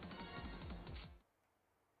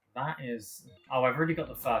 That is. Oh, I've already got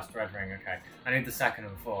the first red ring. Okay, I need the second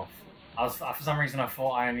and fourth. For some reason I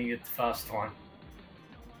thought I needed the first one.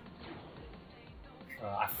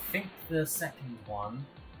 I think the second one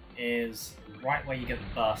is right where you get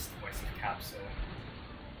the burst wisp capsule.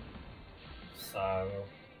 So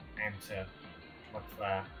aim to look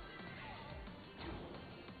there.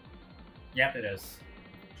 Yep, it is.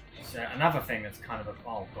 So another thing that's kind of a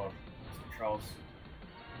oh god, controls.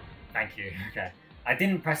 Thank you. Okay, I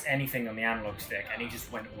didn't press anything on the analog stick, and he just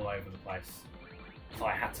went all over the place. So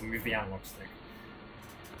I had to move the analog stick.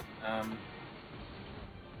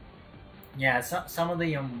 Yeah, so, some of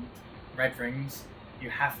the red rings you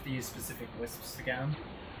have to use specific wisps to get them,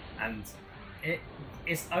 and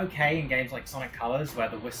it's okay in games like Sonic Colors where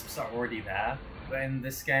the wisps are already there, but in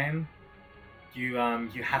this game, you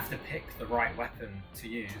have to pick the right weapon to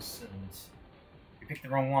use, and if you pick the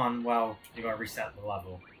wrong one, well, you got to reset the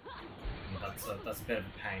level. And that's a bit of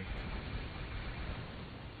a pain.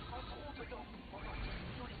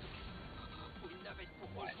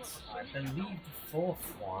 Right. I believe the fourth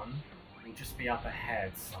one will just be up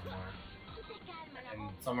ahead somewhere.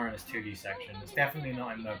 Somewhere in this 2D section. It's definitely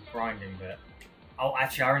not in the grinding bit. Oh,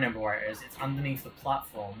 actually, I remember where it is. It's underneath the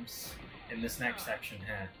platforms in this next section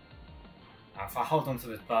here. If I hold onto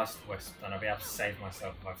this burst wisp, then I'll be able to save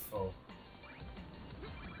myself if I fall.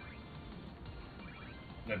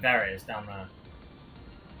 No, there it is, down there.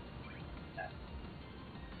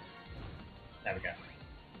 There we go.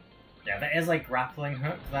 Yeah, there is a grappling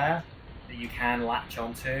hook there that you can latch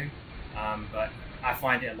onto, but I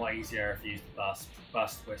find it a lot easier if you use the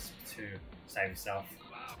burst wisp to save yourself.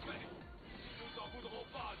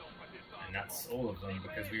 And that's all of them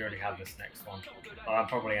because we already have this next one. But I'll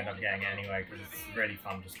probably end up getting it anyway because it's really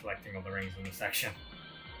fun just collecting all the rings in the section.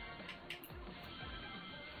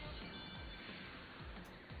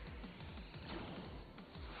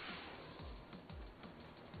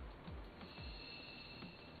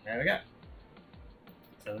 There we go.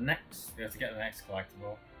 So we have to get the next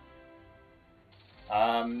collectible.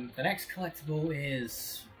 The next collectible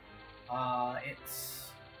is,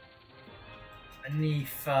 it's in the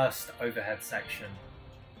first overhead section.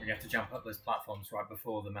 You have to jump up those platforms right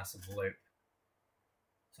before the massive loop.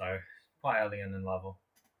 So, quite early in the level.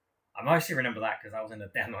 I mostly remember that because I was in the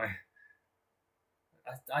demo.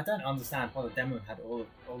 I don't understand why the demo had all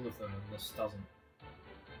of them and this doesn't.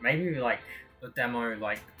 Maybe like the demo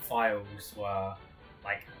files were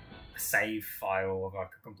like a save file of like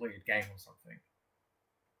a completed game or something.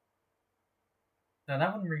 No,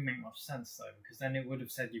 that wouldn't really make much sense though, because then it would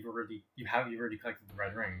have said you've already collected the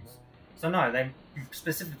red rings. So no, they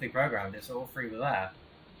specifically programmed it so all three were there.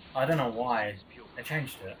 I don't know why they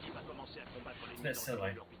changed it. It's a bit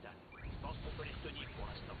silly.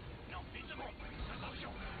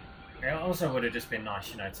 It also would have just been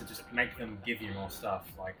nice, you know, to just make them give you more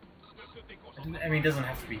stuff. Like, I mean, it doesn't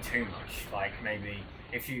have to be too much. Like, maybe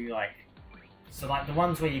if you like, so like the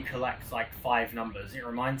ones where you collect like 5 numbers, it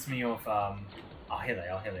reminds me of oh, here they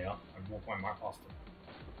are. I walked right past them.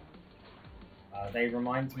 They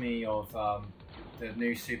remind me of the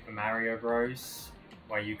new Super Mario Bros.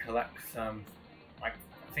 Where you collect like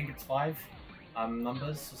I think it's 5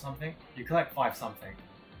 numbers or something. You collect 5 something.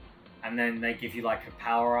 And then they give you like a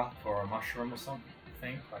power-up or a mushroom or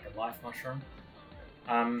something, like a life mushroom.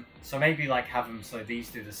 So maybe like have them so these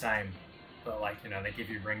do the same, but like, you know, they give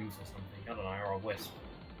you rings or something, I don't know, or a wisp.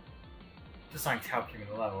 Just something to help you in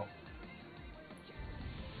the level.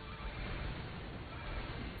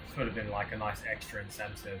 This would have been like a nice extra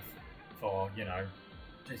incentive for, you know,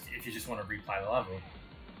 just if you just want to replay the level.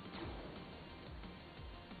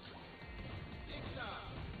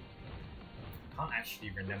 I can't actually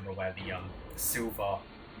remember where the silver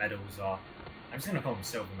medals are. I'm just gonna call them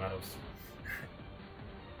silver medals.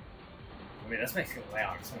 I mean, that's basically what they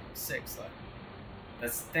are. It's only 6 though.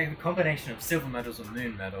 They're a combination of silver medals and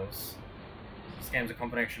moon medals. This game's a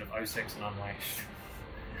combination of 06 and Unleashed.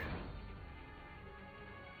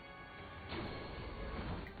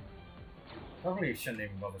 Probably shouldn't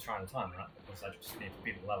even bother trying to time that because I just need to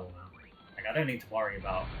beat the level now. Like, I don't need to worry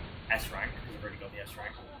about S rank because I've already got the S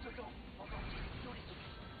rank.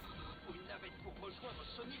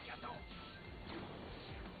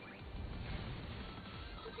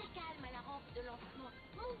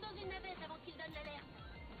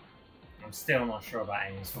 I'm still not sure about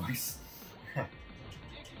Amy's voice.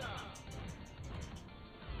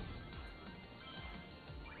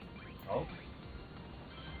 Oh.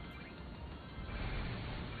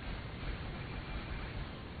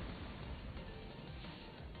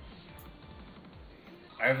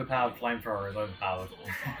 Overpowered flamethrower is overpowered.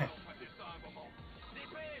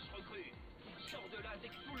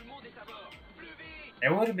 It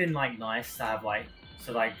would have been like nice to have like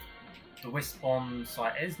the wisp bombs.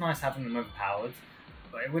 Like it is nice having them overpowered,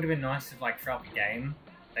 but it would have been nice if like throughout the game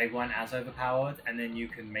they weren't as overpowered, and then you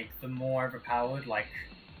can make them more overpowered, like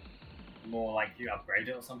more like you upgrade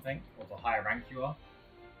it or something, or the higher rank you are.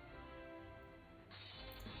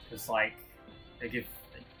 Because like it gives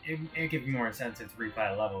me more incentive to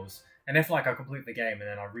replay levels. And if like I complete the game and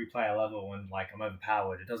then I replay a level and like I'm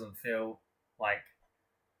overpowered, it doesn't feel like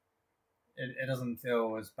it doesn't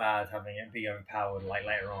feel as bad having it be overpowered like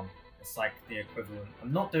later on. It's like the equivalent.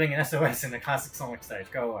 I'm not doing an SOS in the classic Sonic stage.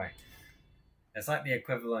 Go away. It's like the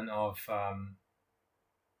equivalent of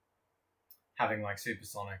having like Super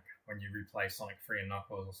Sonic when you replay Sonic 3 and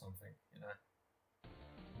Knuckles or something, you know.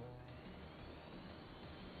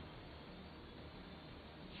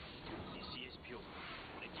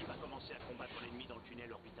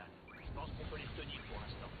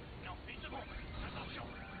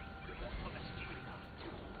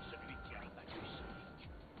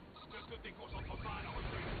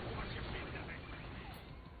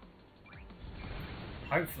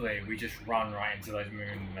 Hopefully we just run right into those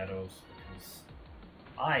moon medals, because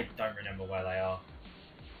I don't remember where they are.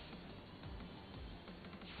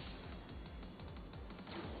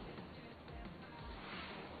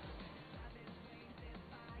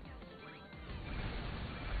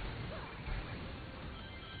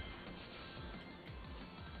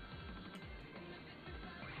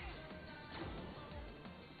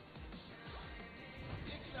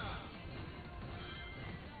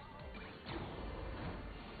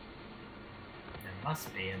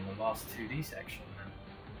 Must be in the last 2D section then.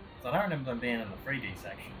 Because I don't remember them being in the 3D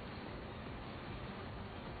section.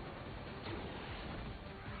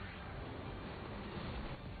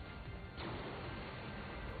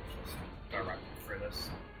 Let's just go right through this.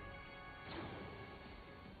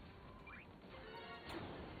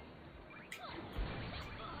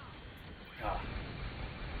 Ah.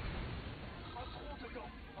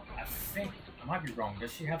 I think, I might be wrong,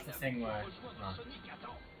 does she have the thing where... No. I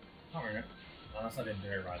can't remember. Unless I didn't do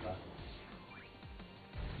it right there.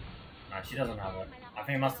 No, she doesn't have it. I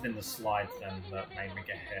think it must have been the slides then that made me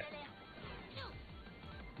get hit.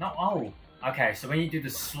 No, oh! Okay, so when you do the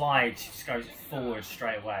slide, she just goes forward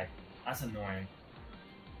straight away. That's annoying.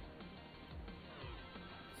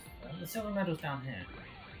 The silver medal's down here.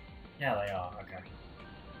 Yeah, they are, okay.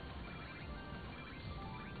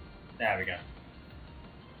 There we go.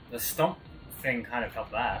 The stomp thing kind of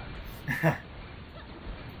helped that.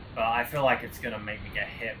 But I feel like it's going to make me get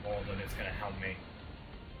hit more than it's going to help me.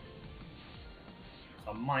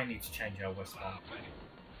 So I might need to change our wisp on.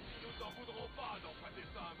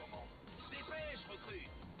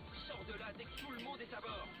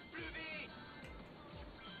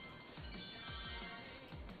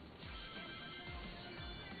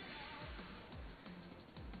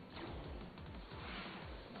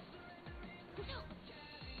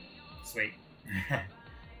 Sweet.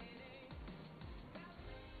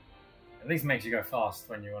 At least makes you go fast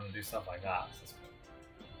when you want to do stuff like that.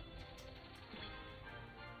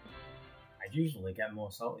 I usually get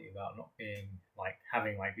more salty about not being like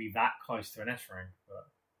having like be that close to an S rank, but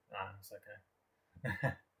nah, it's okay.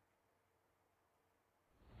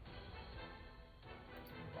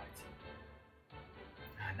 Right.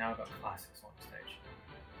 Now I've got classics on stage.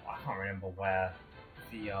 I can't remember where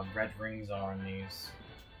the red rings are in these,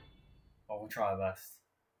 but we'll try our best.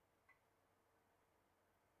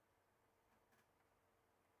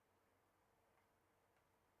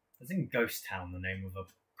 I think Ghost Town, the name of a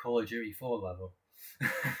Call of Duty 4 level. We're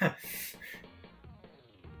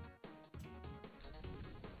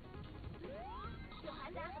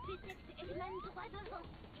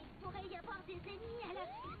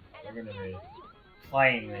going to be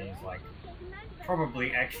playing these like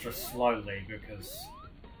probably extra slowly because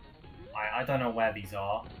I don't know where these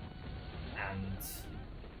are, and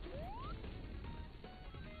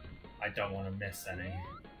I don't want to miss any.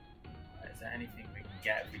 Is there anything we can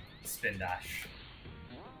get if we spin dash?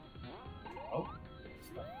 Oh,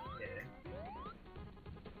 stuff here.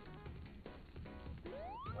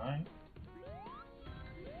 No.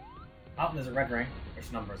 Oh, there's a red ring.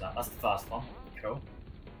 Which number is that? That's the first one. Cool.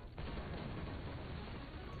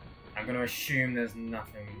 I'm going to assume there's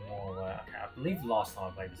nothing more there. Okay, I believe last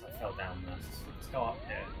time I played this I fell down this. Let's go up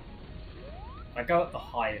here. If I go at the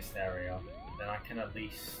highest area, then I can at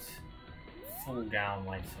least fall down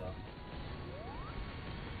later.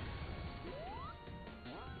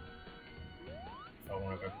 If I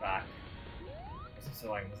want to go back. Doesn't seem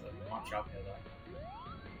like there's much up here though.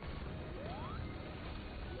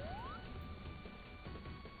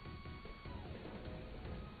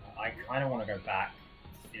 I kind of want to go back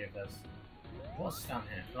to see if there's... What's down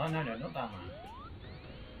here? Oh, no, not down there.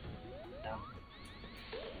 Down.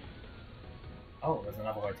 Oh, there's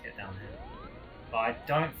another way to get down here. But I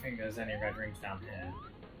don't think there's any red rings down here.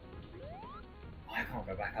 Oh, I can't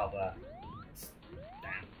go back up there.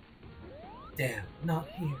 Damn, not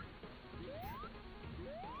here.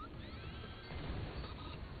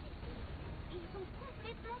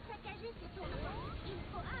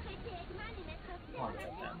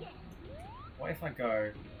 What if I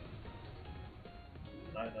go...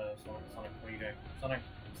 No, Sonic, what are you doing?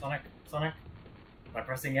 Sonic! By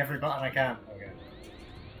pressing every button I can. Okay.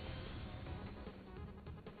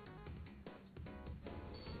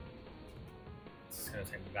 This is gonna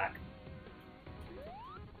take me back.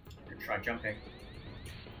 I could try jumping.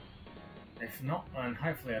 If not, then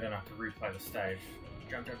hopefully I don't have to replay the stage.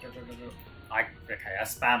 Jump. Okay, I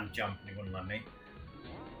spammed jump and he wouldn't let me.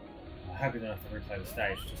 I hope you don't have to replay the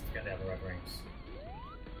stage just to get the other red rings.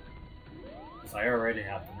 Because I already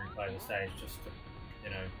have to replay the stage just to, you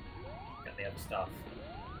know, get the other stuff.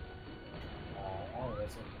 Oh,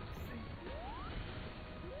 there's a thing.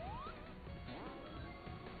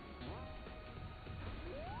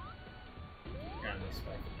 Going this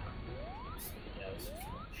way now. Yeah, this is a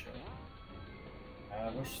bubble shield. I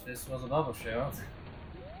wish this was a bubble shield.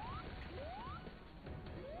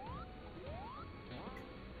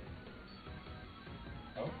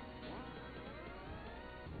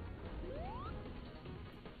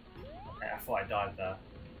 I thought I died there.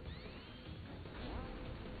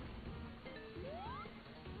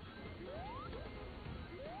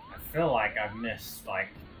 I feel like I've missed like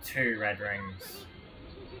 2 red rings.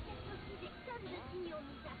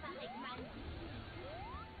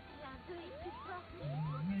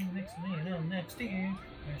 Next to me and I'm next to you.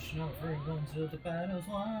 Mission over until the battle's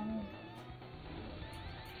won.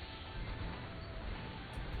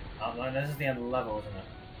 Oh no, this is the end of the level, isn't it?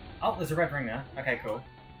 Oh, there's a red ring there. Okay, cool.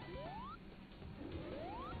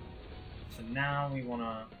 So now we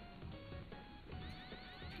wanna...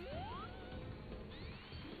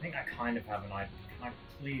 I think I kind of have an idea. Can I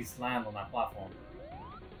please land on that platform?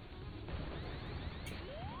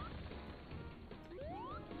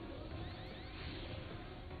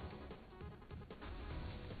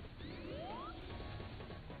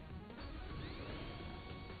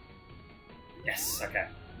 Yes, okay.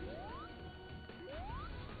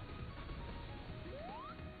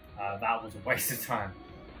 That was a waste of time.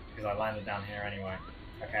 Because I landed down here anyway.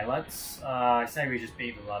 Okay, let's, I say we just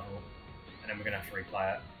beat the level, and then we're gonna have to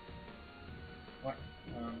replay it. What?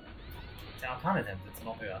 I'm kind of tempted to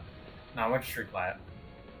not do that. No, we'll just replay it.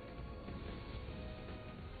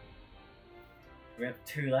 We have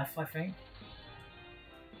 2 left, I think.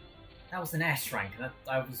 That was an S rank, and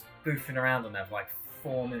I was goofing around on that for like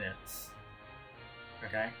 4 minutes.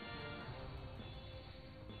 Okay.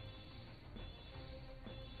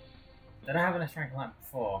 Did I have an S rank like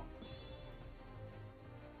before?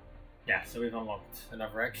 Yeah, so we've unlocked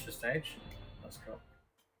another extra stage. That's cool.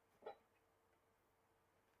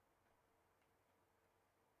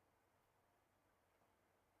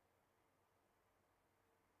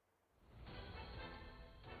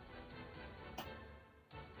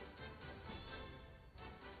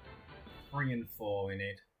 Three and 4 we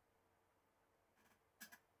need.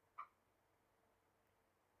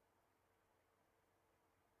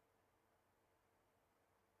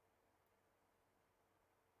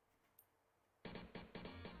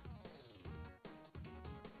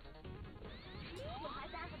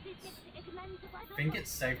 I think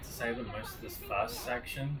it's safe to say that most of this first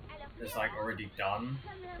section is like already done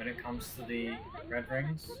when it comes to the red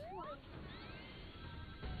rings.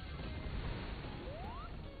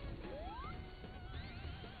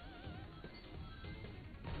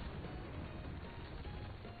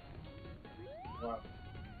 Do I want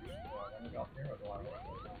to go up here or do I want to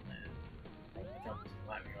go down there? The jump doesn't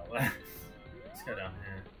let me go there. Let's go down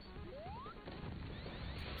here.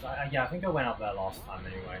 So, yeah, I think I went up there last time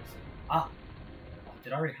anyway. So. Ah! Oh,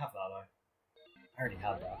 did I already have that though? I already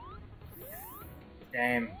had that.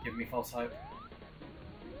 Damn, give me false hope.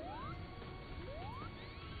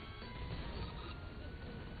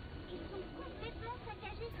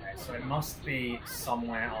 Okay, so it must be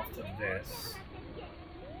somewhere after this.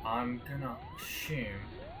 I'm gonna assume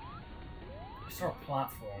I saw a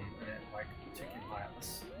platform and it like took you higher.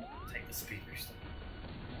 Let's take the speed booster.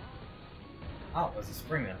 Oh, there's a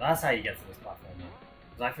spring there. That's how you get to this platform now.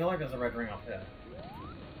 Because I feel like there's a red ring up here.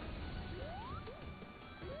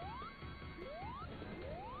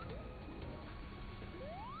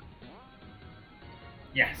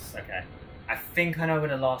 Yes, okay. I think I know where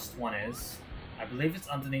the last one is. I believe it's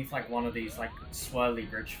underneath like one of these like swirly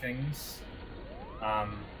bridge things.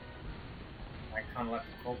 Like kind of like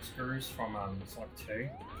the corkscrews from Sonic 2.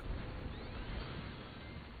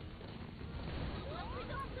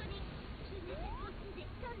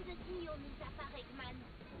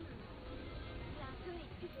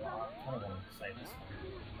 I kind of want to say this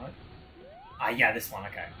one. No? Ah, yeah, this one,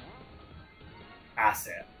 okay. That's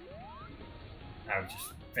it. Now we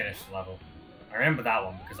just finished the level. I remember that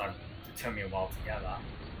one because it took me a while to get that.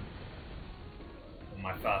 On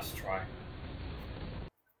my first try.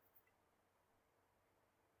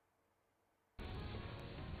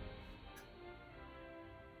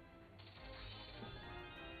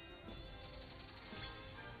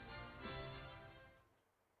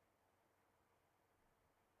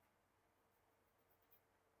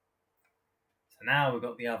 So now we've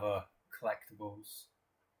got the other collectibles.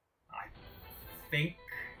 I think,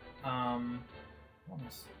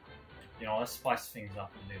 you know, let's spice things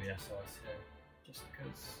up and do the SOS here. Just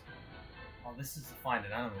because, oh, this is the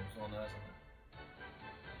Finding Animals one, isn't it?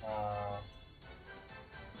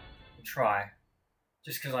 We'll try.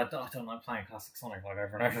 Just because I don't like playing classic Sonic like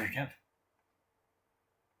over and over again.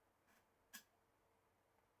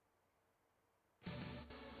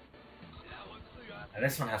 And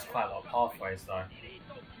this one has quite a lot of pathways though.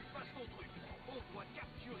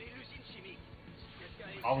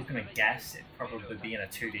 If I was going to guess, it'd probably be in a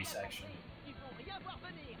 2D section.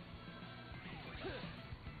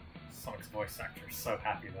 Sonic's voice actor is so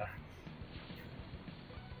happy there.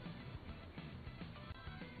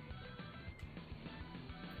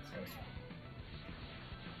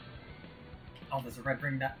 Oh, there's a red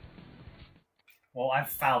ring there. Well, I've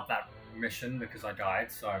failed that mission because I died,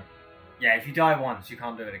 so... Yeah, if you die once, you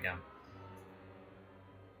can't do it again.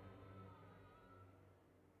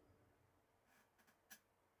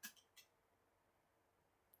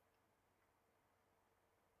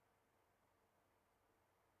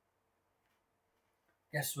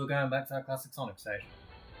 Guess we're going back to our classic Sonic stage.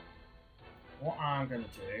 What I'm going to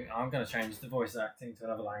do, I'm going to change the voice acting to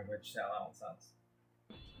another language, see how that one sounds.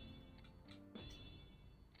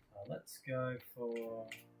 Let's go for Italian.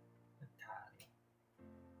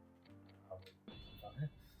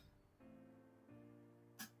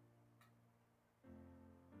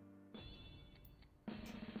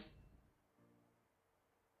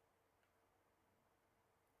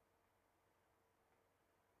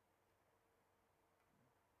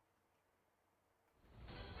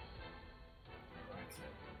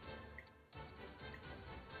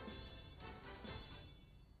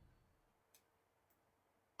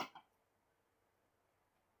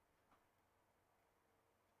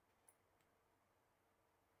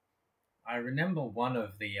 I remember one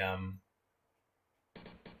of the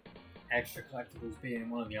extra collectibles being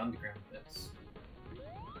one of the underground bits.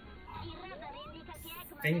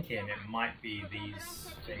 Thinking it might be these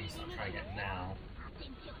things I'm trying to get now.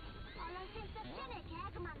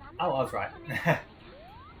 Oh, I was right.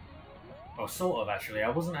 Well, sort of actually. I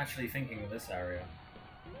wasn't actually thinking of this area.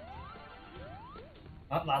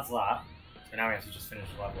 Oh, that's that. So now we have to just finish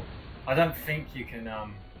the level. I don't think you can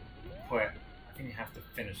quit. I think you have to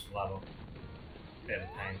finish the level. Bit of a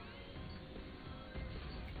pain.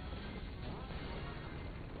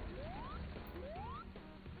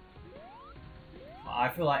 I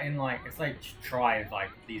feel like if they try like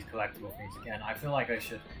these collectible things again, I feel like they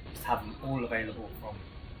should just have them all available from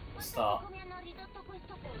the start.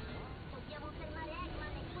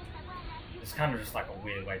 It's kind of just like a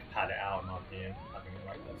weird way to pad it out in my opinion, having it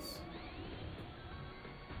like this.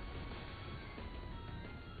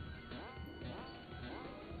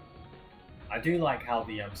 I do like how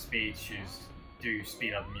the speed shoes do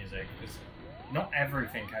speed up the music, because not every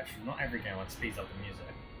game like speeds up the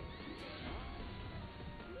music.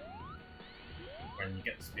 When you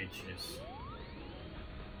get the speed shoes.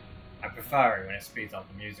 I prefer it when it speeds up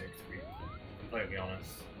the music, to be completely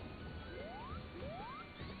honest.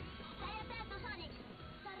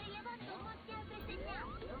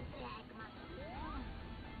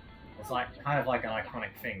 It's like kind of like an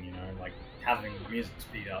iconic thing, you know, like having the music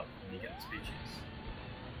speed up when you get the speed shoes.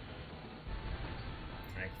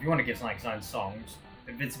 Like, if you want to give Sonic his own songs,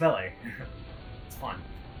 invincibility, it's fine.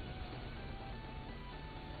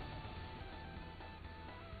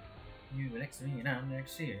 You were next to me and I'm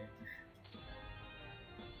next to you.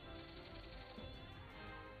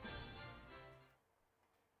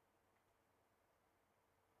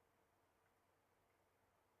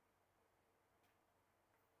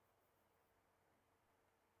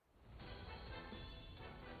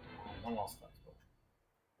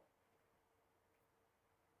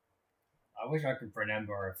 wish I could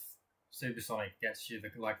remember if Supersonic gets you the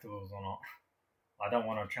collectibles or not. I don't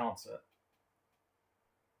want to chance it.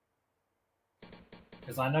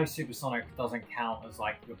 Because I know Supersonic doesn't count as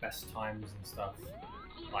like your best times and stuff.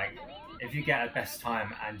 Like, if you get a best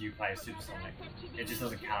time and you play Supersonic, it just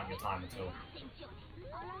doesn't count your time at all.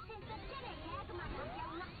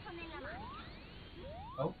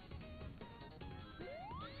 Oh.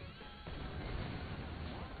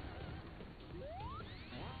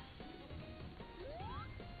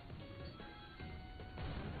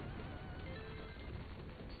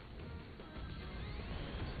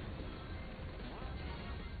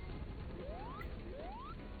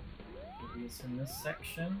 Maybe it's in this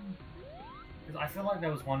section? Because I feel like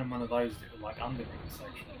there was one in one of those that were like underground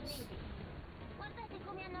sections.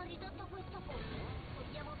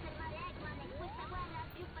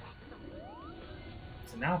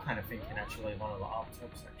 So now I'm kind of thinking actually one of the up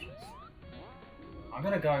top sections. I'm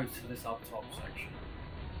gonna go to this up top section.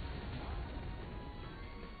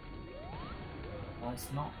 It's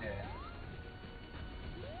not here.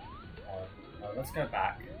 Let's go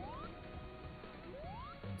back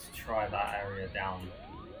and try that area down.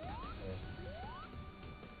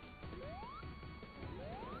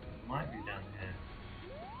 It might be down here.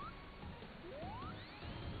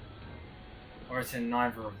 Or it's in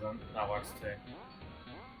neither of them. That works too.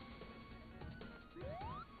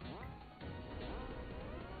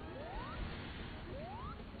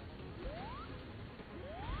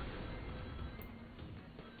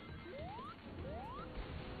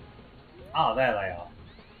 Oh, there they are.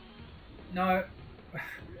 No.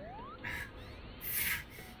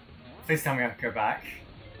 Please tell me I can go back.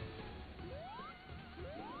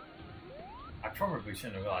 I probably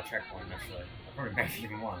shouldn't have got a checkpoint actually. I probably made it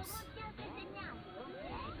even once.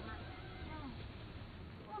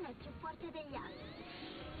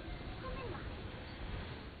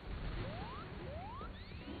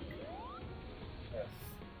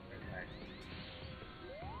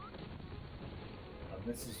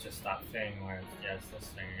 This is just that thing where it's, yeah, it's this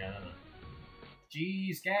thing again, isn't it?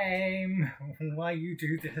 Jeez, game! Why you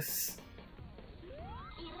do this?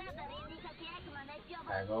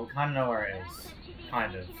 Okay, well, we kind of know where it is.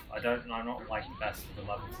 Kind of. I'm not like the best with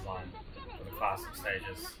the level design for the classic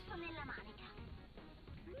stages.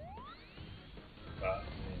 But, I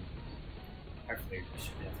mean, hopefully we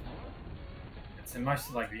should be able to. It's in most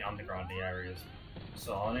of like the undergroundy areas.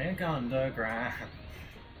 Sonic Underground!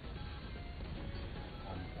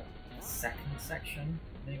 Second section,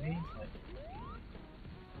 maybe? Like,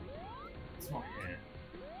 it's not here.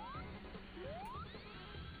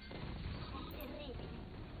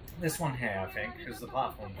 This one here, I think, because the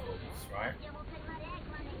platform falls, right?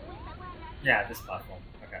 Yeah, this platform.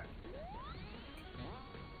 Okay.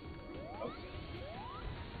 Oh.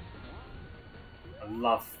 I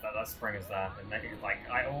love that that spring is there, and make it like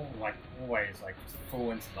always just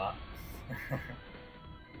fall into that.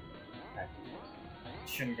 Okay.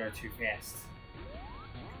 Shouldn't go too fast.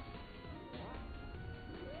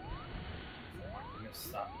 I might miss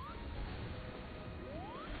that.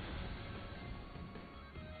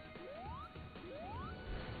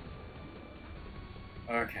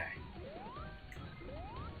 Okay.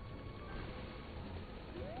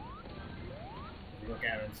 We'll get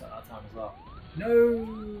her into that time as well. No!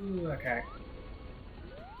 Okay.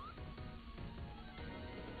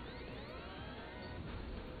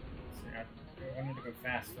 I wanted to go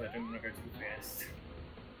fast, but I didn't want to go too fast.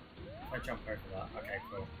 If I jump over that, okay,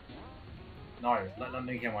 cool. No, let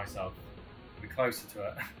me heal myself. Be closer to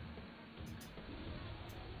it.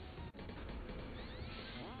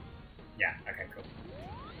 Yeah, okay, cool.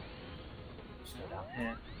 Just go down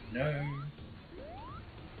here. No!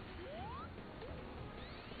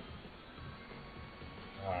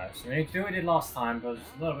 Alright, so we need to do what we did last time, but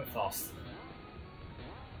just a little bit faster.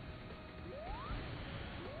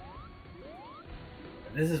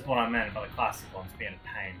 This is what I meant by the classic ones being a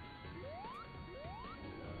pain.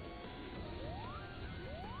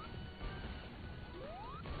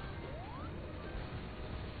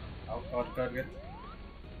 Oh god, good.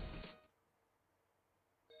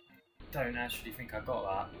 Don't actually think I got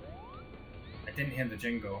that. I didn't hear the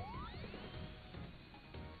jingle.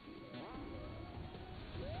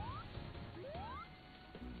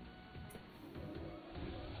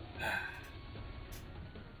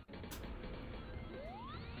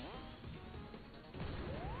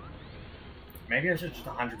 Maybe I should just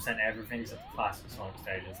 100% everything except the classic Sonic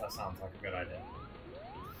stages. That sounds like a good idea.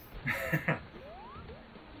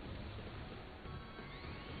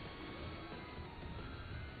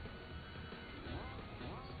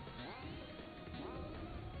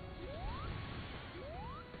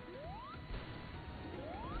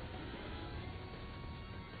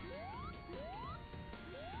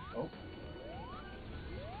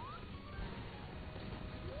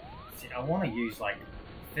 See, I want to use like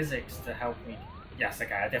physics to help me. Yes,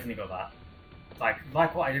 okay, I definitely got that.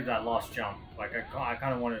 Like what I did with that last jump. Like I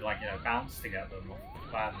kind of wanted like bounce to get them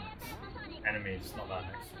off bad enemies, not bad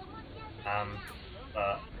enemies.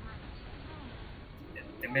 But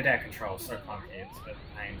the mid-air control is so clunky. It's a bit of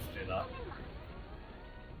a pain to do that.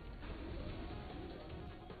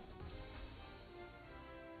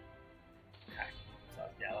 Okay, so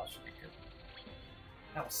yeah, that should be good.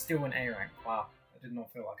 That was still an A rank. Wow, that did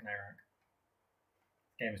not feel like an A rank.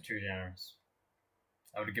 This game is too generous.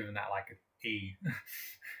 I would have given that like a E.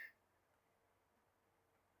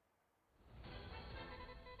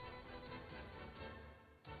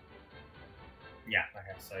 Yeah,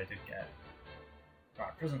 okay, so I did get it.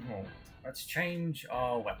 Right, prison hall. Let's change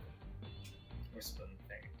our weapon. Whisper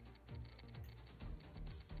thing.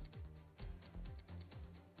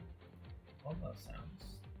 All that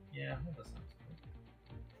sounds. Yeah, all that sounds good.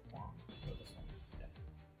 Wow, look at this one. Yeah.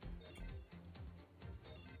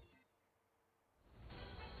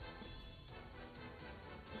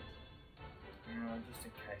 Just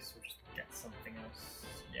in case, we'll just get something else.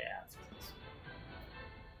 Yeah, that's good.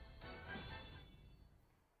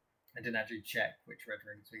 I didn't actually check which red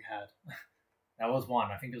rings we had. That was one,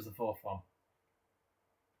 I think it was the fourth one.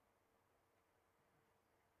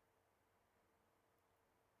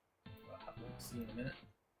 We'll have a see in a minute.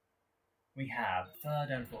 We have third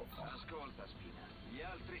and fourth one. Ascolta, Spina. Gli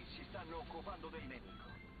altri si stanno occupando del nemico.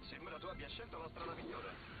 Sembra tu abbia scelto la strada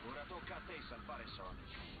migliore. Ora tocca a te salvare Sonic.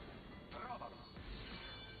 Provalo.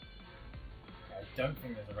 I don't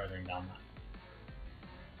think there's a red ring down there.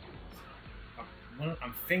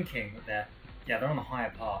 I'm thinking that they're on the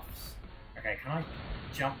higher paths. Okay, can I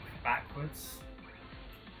jump backwards?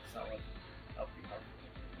 Is that what? That would be helpful.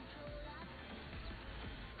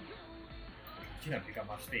 You don't pick up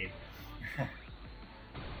much speed.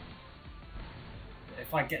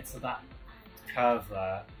 If I get to that curve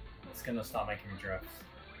there, it's gonna start making me drift.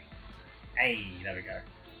 Hey, there we go.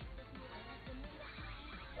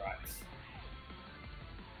 Right.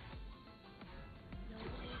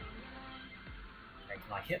 Okay,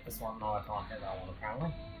 can I hit this one? No, I can't hit that one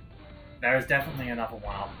apparently. There is definitely another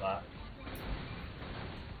one up there.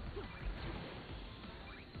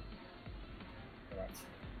 Right.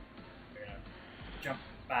 We're gonna jump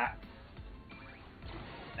back.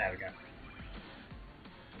 There we go.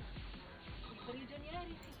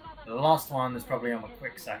 The last one is probably on the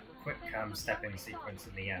quick stepping sequence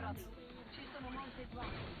in the end.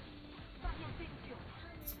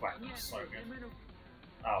 This weapon is so good.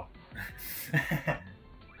 Oh.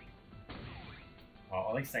 Well,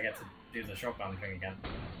 at least I get to do the shotgun thing again.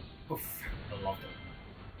 Oof, I loved it.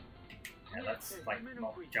 Yeah, let's like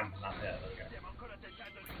not jump in that pit. There we go.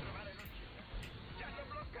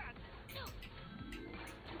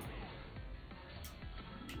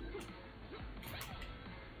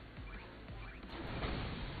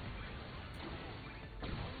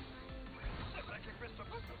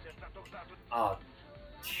 Oh,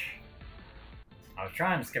 I was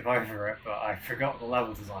trying to skip over it, but I forgot the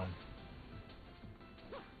level design.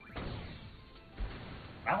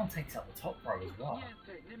 That one takes out the top row as well.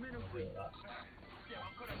 Look at that.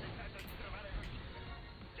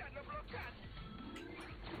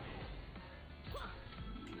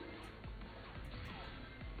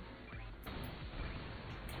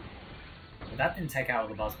 But that didn't take out all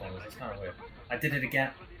the buzz bombs, it's kind of weird. I did it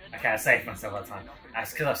again. Okay, I saved myself that time.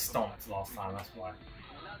 That's because I stomped last time, that's why.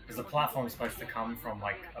 Because the platform is supposed to come from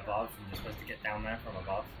like above, and you're supposed to get down there from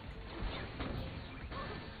above.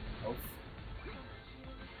 Oof.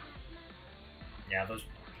 Yeah,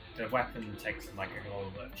 the weapon takes like a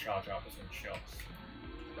little bit of charge up between shots.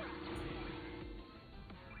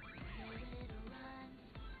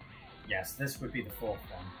 Yes, this would be the fourth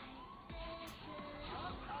one.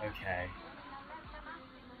 Okay.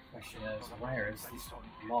 Question is, where is this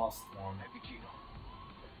last one?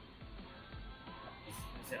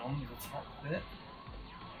 Is it on the top bit?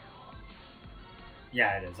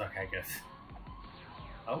 Yeah, it is. Okay, good.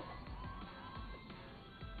 Oh.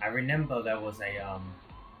 I remember there was a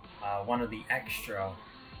one of the extra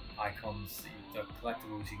icons, the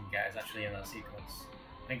collectibles you can get is actually in that sequence.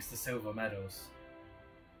 Thanks to silver medals.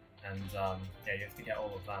 And yeah, you have to get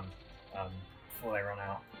all of them before they run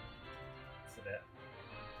out. It's a bit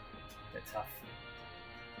tough.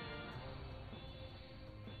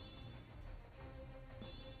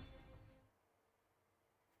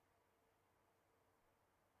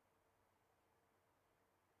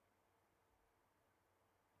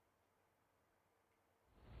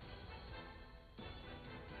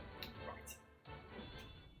 Right.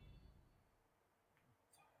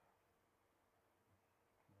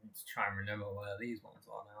 Let's try and remember where these ones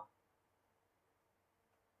are now.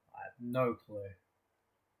 No clue.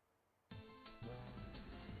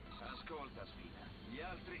 Ascolta, Spina. Gli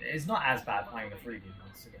altri... It's not as bad playing the 3D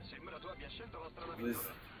once again. Sembra tu abbia scelto la strada There's-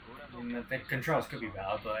 migliore. Ora I mean, tocca a the te. controls could be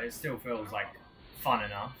better, but it still feels like fun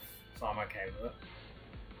enough, so I'm okay with it.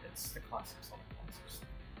 It's the classic Sonic ones.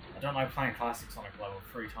 I don't like playing classic Sonic level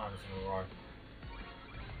 3 times in a row.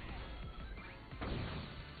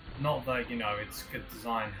 Not that, you know, it's good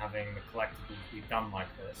design having the collectibles be done like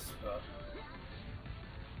this, but,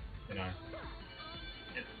 you know,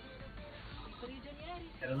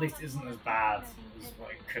 it at least isn't as bad as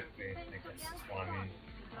what it could be, I guess is what I mean.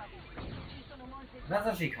 That's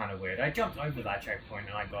actually kind of weird. I jumped over that checkpoint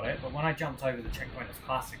and I got it, but when I jumped over the checkpoint as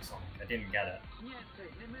Classic Sonic, I didn't get it.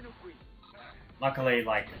 Luckily,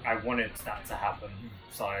 like, I wanted that to happen,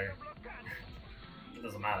 so it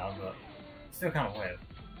doesn't matter, but it's still kind of weird.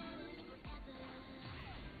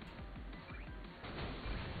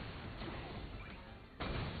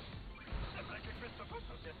 Sembra che questo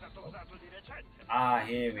posto sia stato usato di recente. Ah,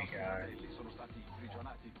 here we go. Sono stati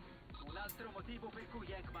imprigionati qui. Un altro motivo per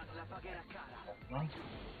cui Eggman la pagherà cara.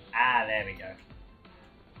 Ah, there we go.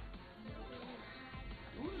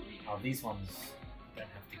 Oh, these ones don't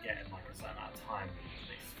have to get in like a certain amount of time, at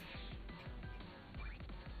least.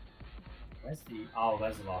 Where's the... Oh,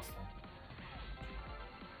 there's the last one.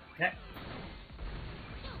 Okay.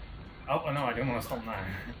 Oh, no, I didn't want to stop now.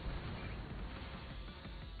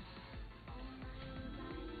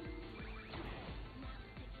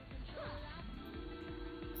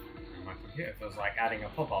 My computer feels like adding a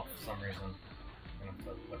pop-up for some reason. I'm going to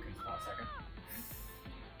have to look into that a second.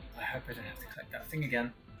 I hope I don't have to click that thing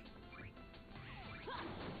again.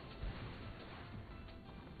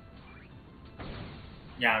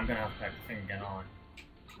 Yeah, I'm gonna have to click the thing again, aren't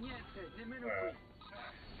Niente, nemmeno I? qui.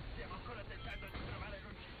 Stiamo ancora tentando di trovare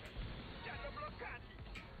l'uscita. Ci hanno bloccati.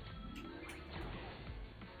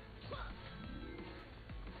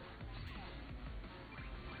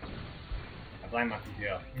 I blame my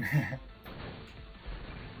computer.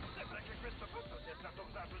 Sembra che questo posto sia stato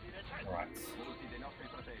usato di recente. Right. Molti dei nostri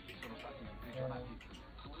fratelli sono stati imprigionati.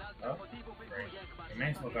 Un altro Oh, motivo per great. cui Eggman We may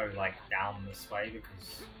as la well pagherà go like down this way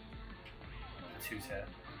because two's here.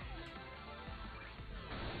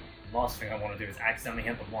 Last thing I want to do is accidentally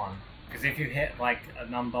hit the one, because if you hit like a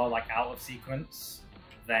number like out of sequence,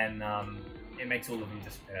 then it makes all of them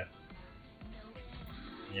disappear.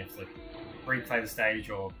 And you have to replay the stage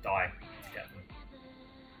or die to get them.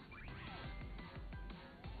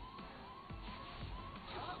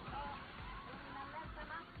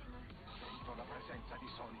 Sento la presenza di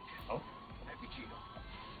Sonic. Oh, È vicino.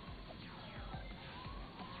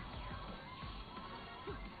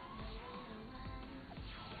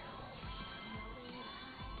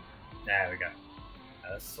 there we go.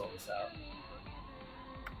 Let's sort this out.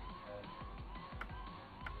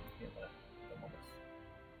 Yeah, the models.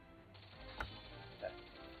 There.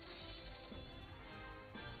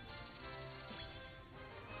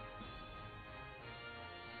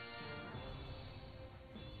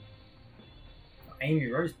 Amy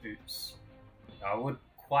Rose boots. I would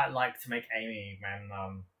quite like to make Amy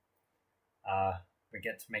when we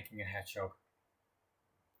get to making a hedgehog.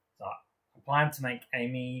 So I plan to make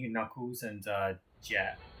Amy, Knuckles, and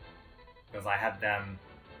Jet because I had them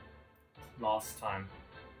last time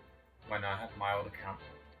when I had my old account.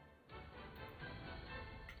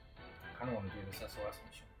 I kind of want to do this SOS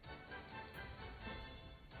mission.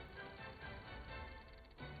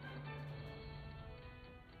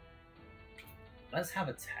 Let's have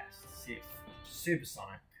a test, see if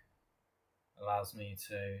Supersonic allows me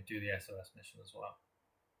to do the SOS mission as well.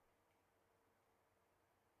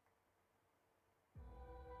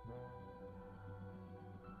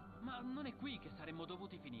 Ma non è qui che saremmo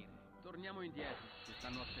dovuti finire. Torniamo indietro, ci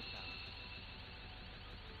stanno aspettando.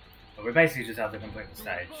 But we basically just have to complete the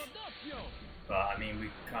stage. Colpo doppio! But I mean, we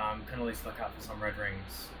can at least look out for some red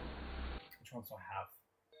rings. Which ones do I have?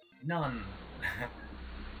 None!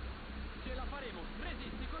 Ce la faremo!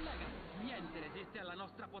 Resisti, collega! Niente resiste alla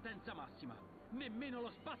nostra potenza massima. Nemmeno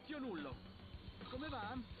lo spazio nullo. Come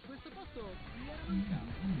va? Questo posto mi era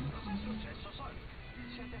mancato. Cos'è successo, Sonic?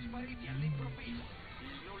 Siete spariti all'improvviso.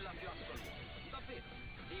 Il nulla più assoluto. Davvero?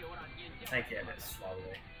 E ora niente. Take it a bit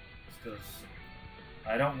slowly. Because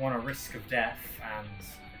I don't want a risk of death and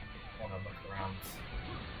I want to look around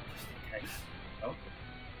just in case. Oh,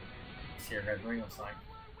 I see a red ring or something.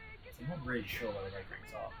 I'm not really sure where the red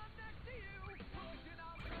rings are.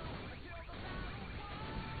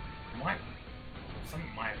 Something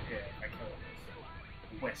might appear if I kill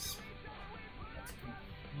it. A wisp. That's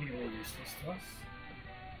completely useless to us.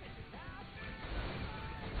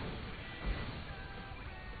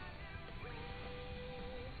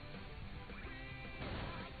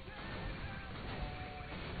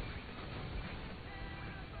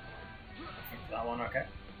 that one, okay.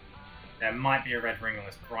 There might be a red ring on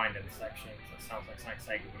this grinding section, because that sounds like something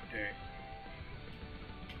Sega would do.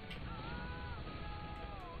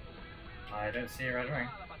 I don't see a red ring.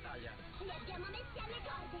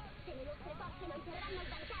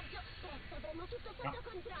 Oh.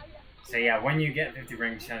 So yeah, when you get 50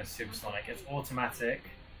 rings turn Supersonic, it's automatic,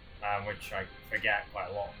 which I forget quite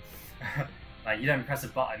a lot. Like, you don't press a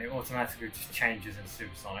button, it automatically just changes in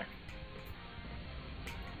Supersonic.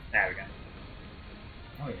 There we go.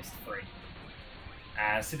 Oh, it's 3.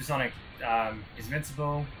 Supersonic is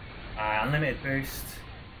invincible, unlimited boost,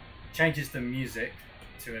 changes the music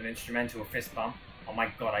to an instrumental fist bump. Oh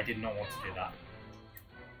my god, I did not want to do that.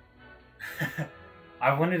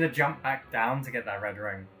 I wanted to jump back down to get that red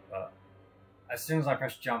ring, but as soon as I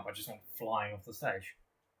press jump, I just went flying off the stage.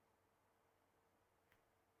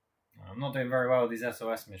 I'm not doing very well with these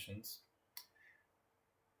SOS missions,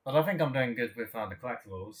 but I think I'm doing good with the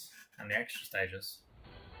collectibles and the extra stages.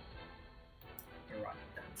 Right,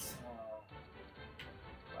 that's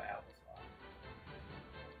where was that?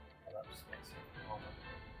 Oh, that just makes it harder.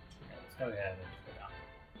 Okay, let's go ahead and just go down.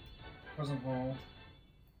 Prison Hall.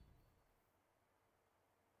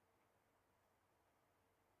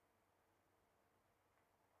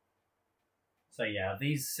 So yeah,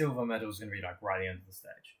 these silver medals are going to be like right at the end of the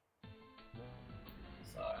stage.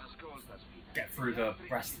 So, get through the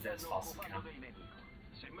rest of it as fast as I can.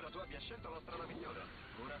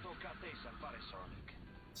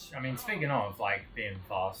 I mean, speaking of like being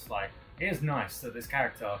fast, like it is nice that this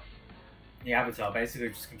character, the Avatar, basically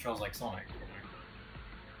just controls like Sonic, you know,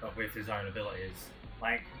 but with his own abilities.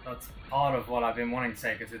 Like, that's part of what I've been wanting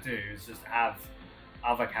Sega to do, is just have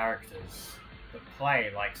other characters that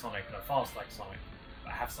play like Sonic and are fast like Sonic,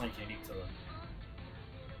 but have something unique to them.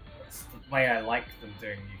 That's the way I like them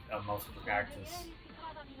doing multiple characters.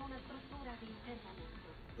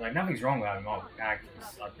 Like, nothing's wrong with having multiple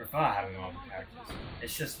characters. I prefer having multiple characters.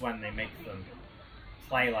 It's just when they make them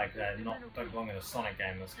play like they're not don't belong in a Sonic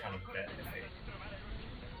game that's kind of a bit iffy.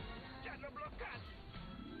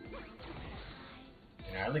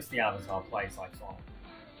 You know, at least the Avatar plays like Sonic.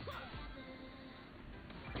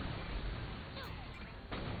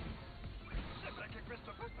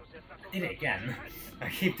 I did it again. I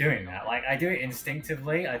keep doing that. Like, I do it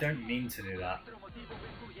instinctively. I don't mean to do that.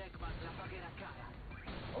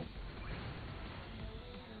 Oh.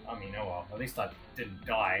 I mean, oh well. At least I didn't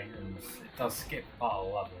die, and it does skip part of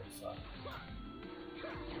the level, so...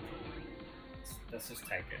 Let's just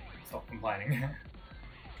take it. Stop complaining.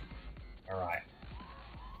 Alright.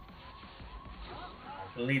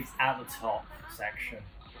 I believe it's at the top section.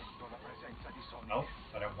 Nope,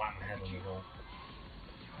 I don't whack my head on the wall.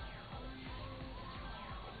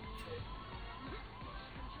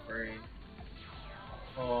 2, 3,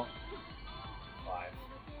 4, 5.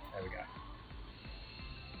 There we go.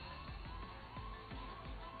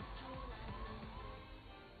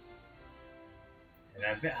 And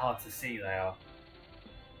they're a bit hard to see, they are.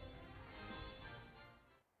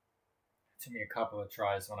 It took me a couple of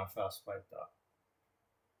tries when I first played that.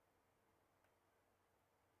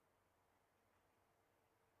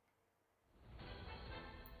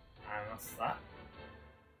 And that's that.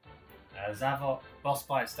 Zavok boss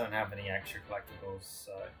fights don't have any extra collectibles,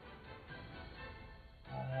 so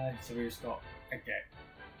we just got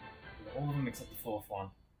all of them except the fourth one.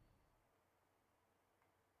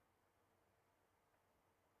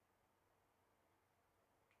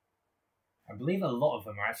 I believe a lot of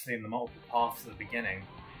them are actually in the multiple paths at the beginning.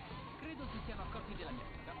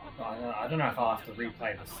 But I don't know if I'll have to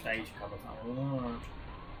replay the stage a couple of times.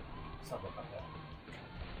 Let's have a look up there.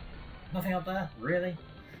 Nothing up there? Really?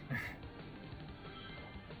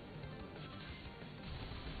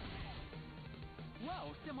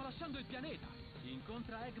 Wow, stiamo lasciando il pianeta. Chi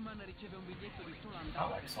incontra Eggman riceve un biglietto di sola andata. I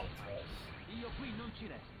like Sonic Tales. Io qui non ci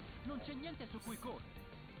resto. Non c'è niente su cui correre.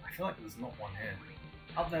 I feel like there's not one here.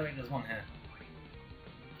 Oh, there there's one here.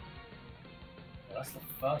 Well, that's the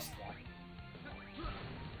first one.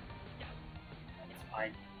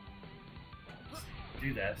 I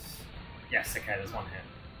do this. Yes, okay, there's one here.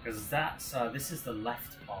 Because that's, this is the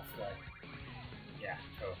left pathway. Yeah,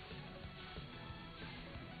 cool.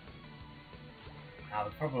 Now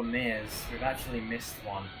the problem is, we've actually missed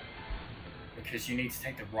one. Because you need to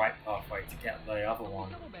take the right pathway to get the other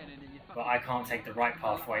one. But I can't take the right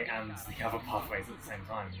pathway and the other pathways at the same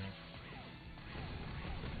time, you know?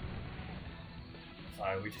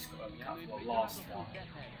 So we just got to look out for the last one.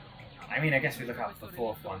 I mean, I guess we look out for the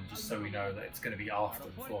fourth one, just so we know that it's going to be after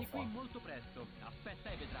the fourth one.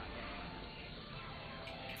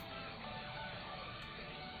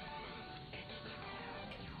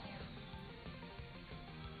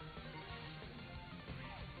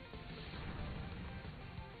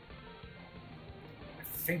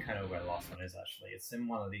 think I know where the last one is actually. It's in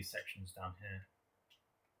one of these sections down here.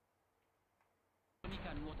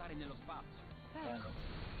 Mica nuotare nello spazio.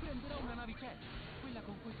 Prenderò una navicella, quella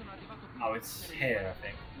con cui sono arrivato qui. Oh, it's here, I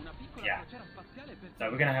think. Una piccola Yeah. crociera spaziale per So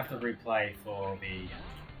we're gonna have to replay for the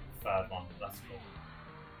third one. That's cool.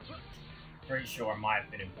 Pretty sure it might have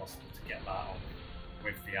been impossible to get that on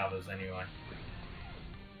with the others anyway.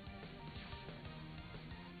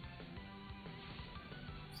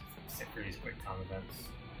 Sit through these quick time events.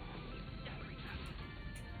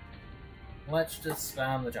 Let's just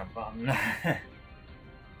spam the jump button. Cap,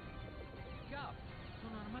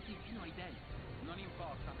 sono armati fino ai denti. Non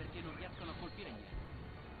importa perché non riescono a colpire niente.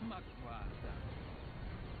 Ma guarda.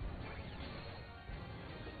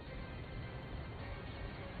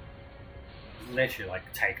 Literally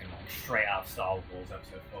like taken like straight out of Star Wars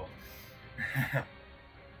Episode 4.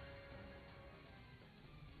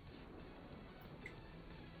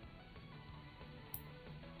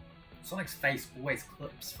 Sonic's face always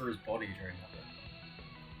clips through his body during that bit.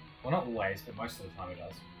 Well, not always, but most of the time it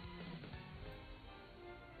does.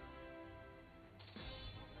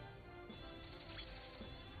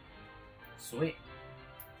 Sweet.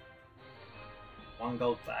 1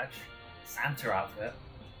 gold badge. Santa outfit.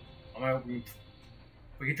 I'm hoping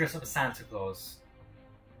we could dress up as Santa Claus.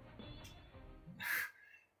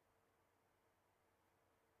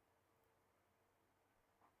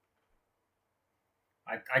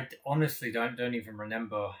 I honestly don't even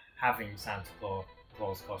remember having Santa Claus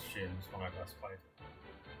costumes when I first played.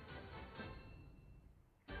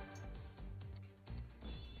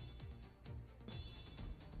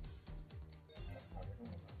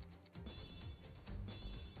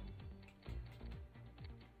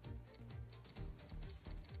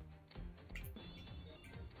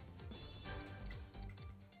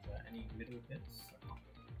 Is there any middle bits?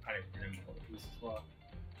 I don't even remember what the pieces were.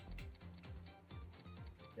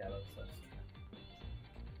 Yeah, those.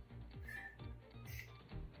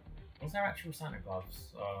 Was there actual Santa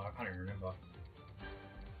gloves? I can't even remember.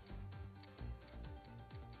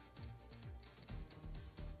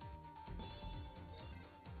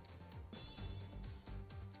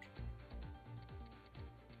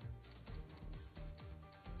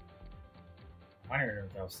 I don't remember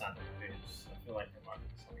if there was Santa boots. I feel like there might be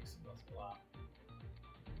something similar to that.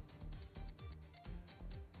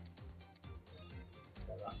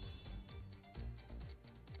 Like that.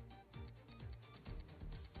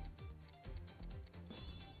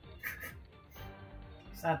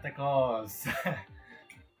 Santa Claus!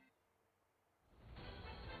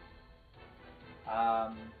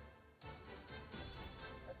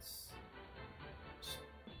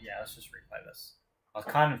 Let's just replay this. I was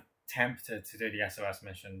kind of tempted to do the SOS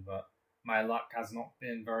mission, but my luck has not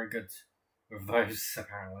been very good with those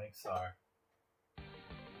apparently, so...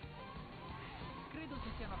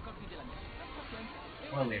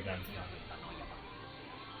 We'll leave them for now.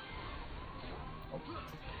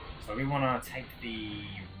 So we want to take the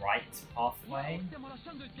right pathway. Stiamo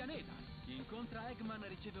lasciando il pianeta. Chi incontra Eggman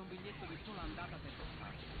riceve un biglietto di sola andata per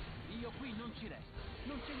tostarsi. Io qui non ci resto.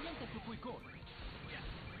 Non c'è niente su cui correre.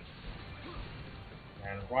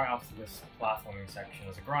 And right after this platforming section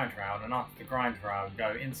is a grind round, and after the grind round,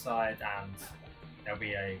 go inside and there'll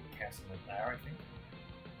be a castle there, I think.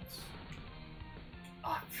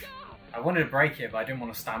 I wanted to break it, but I didn't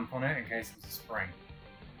want to stamp on it in case it was a spring.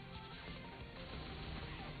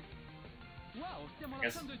 I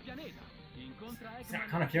guess, I'm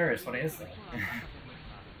kind of curious what it is though.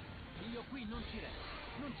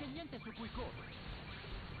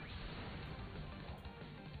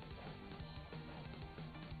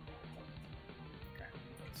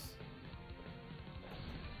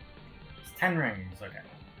 It's 10 rings, okay.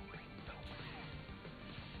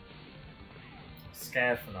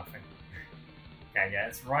 Scared for nothing. Okay, yeah,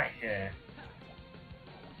 it's right here.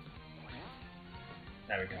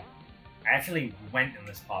 There we go. I actually went in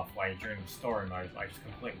this pathway during the story mode, but I just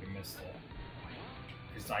completely missed it.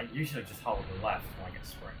 Because I usually just hold the left when I get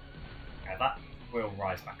spring. Okay, that will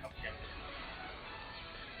rise back up again.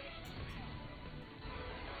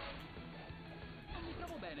 Non mi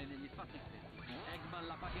trovo bene negli spazi stretti. Eggman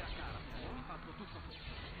la pagherà cara per avermi fatto tutto questo.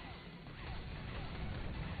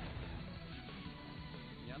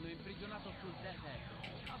 Mi hanno imprigionato sul deserto.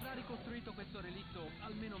 Avrà ricostruito questo relitto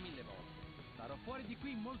almeno 1000 volte. Sarò fuori di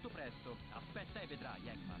qui molto presto. Aspetta e vedrai,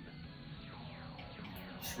 Eggman.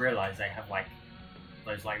 Just realised they have like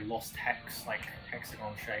those like lost hex, like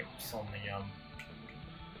hexagon shapes on the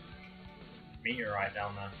meteorite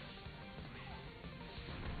down there.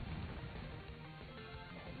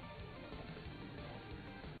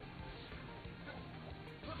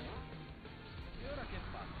 E ora che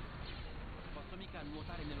faccio? Posso mica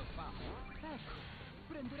nuotare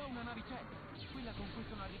Prenderò una navicella. Quella con cui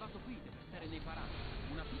sono arrivato qui deve essere nei paraggi.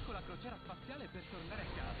 Una piccola crociera spaziale per tornare a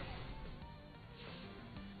casa.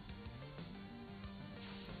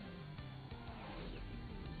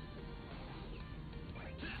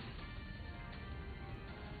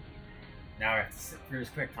 Now we have to sit through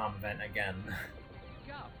this quick time event again.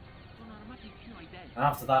 Capo, sono armati fino ai denti. And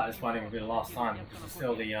after that, this might even be the last time because there's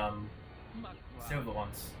still the Ma guarda. silver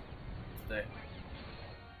ones to do.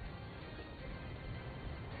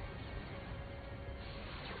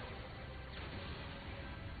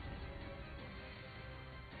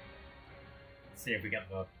 Let's see if we get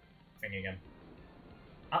the thing again.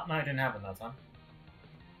 Oh, no, it didn't happen that time.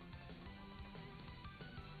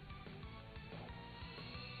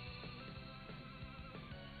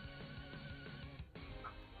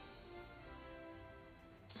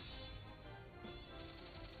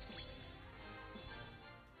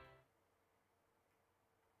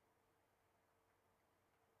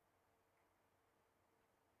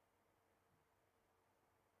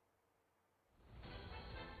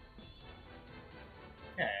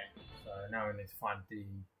 Okay, so now we need to find the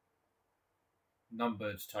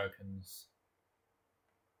numbered tokens.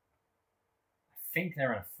 I think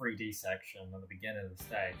they're in a 3D section at the beginning of the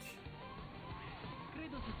stage.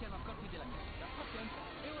 Credo si siano accorti della mia vita. Pazienza,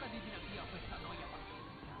 è ora di dire addio a questa noia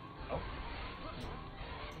pazza. Oh,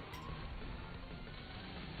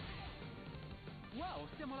 Wow,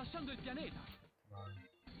 stiamo lasciando il pianeta. come on.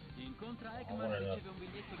 Incontra I Eggman wanna e know. riceve un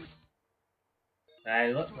biglietto di...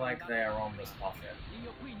 They look like they are on this path here.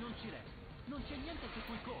 Io qui non ci resto. Non c'è niente su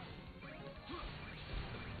cui correre.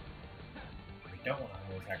 We don't want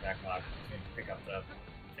to attack that cloud because we need to pick up the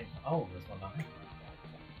thing. Oh, there's one down here.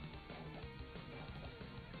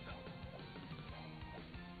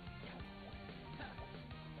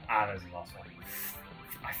 Ah, there's the last one.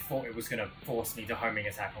 I thought it was going to force me to homing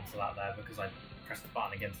attack onto that there because I pressed the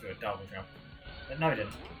button again to do a double jump. But no, it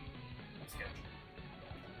didn't. That's good.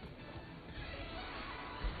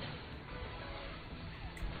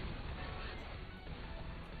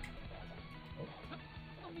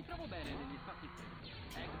 Non mi trovo bene negli spazi stretti.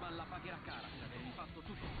 Eggman la pagherà cara per avermi fatto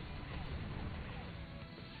tutto.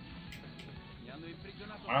 Mi hanno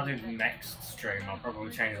imprigionato... When I do the next stream, I'll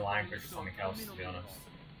probably change the language to something else, to be honest.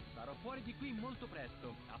 Sarò fuori di qui molto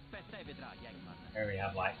presto. Aspetta e vedrai, Eggman. Maybe we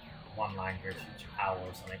have like one language each hour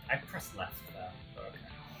or something. I pressed left there, but okay.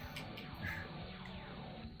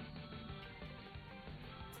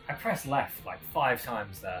 I pressed left like 5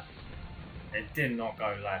 times there. It did not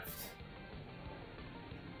go left.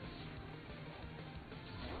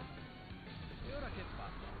 E ora che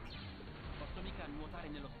faccio? Posso mica nuotare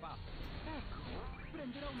nello spazio? Ecco,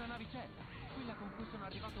 prenderò una navicella. Quella con cui sono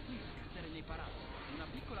arrivato qui per essere nei paraggi. Una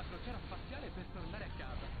piccola crociera spaziale per tornare a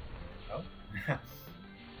casa. Oh.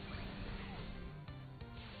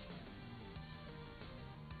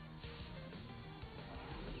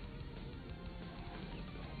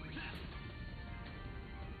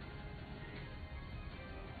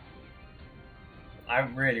 I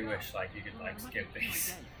really wish like you could like skip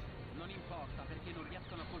these. Non importa perché non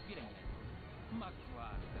riescono a colpire niente. Ma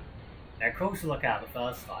guarda. They're cool to look at the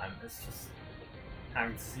first time. It's just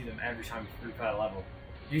having to see them every time through per level.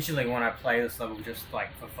 Usually when I play this level just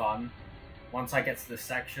like for fun, once I get to this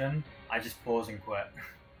section, I just pause and quit.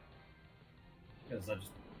 Because I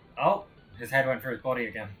just... Oh! His head went through his body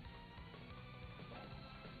again.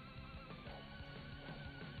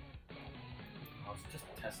 I was just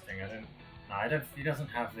testing, I didn't... No, he doesn't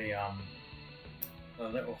have the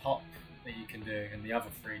little hop that you can do in the other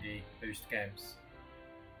 3D boost games.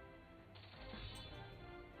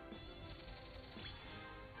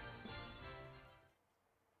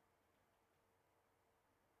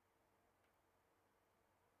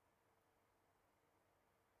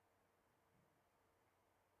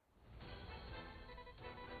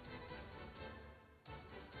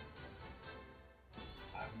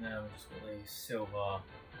 Now we've just got these silver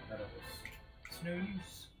medals. It's no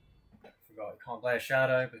use. Forgot you can't play a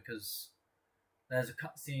shadow because there's a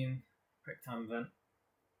cutscene quick time event.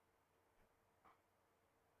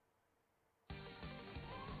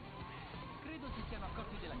 Credo si siano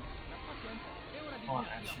accorti della mia vita. Pazienza, è ora di I can't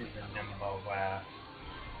dire actually addio a questa remember where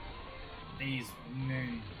these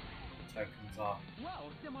moon tokens are. Wow,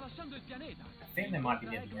 stiamo lasciando il pianeta. I think they might be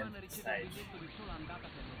near the end Eggman of the riceve un stage. biglietto di sola andata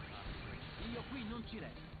per lo spazio. Io qui non ci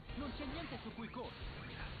resto. Non c'è niente su cui correre.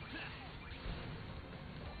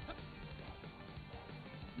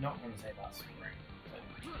 Not going to say that spring.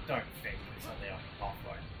 I don't think until they are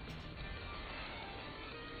halfway.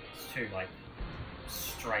 It's too like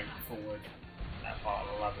straightforward that part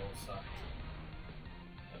of the level, so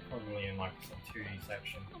they're probably in like some 2D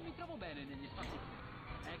section. Non mi trovo bene negli spazi.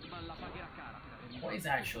 What is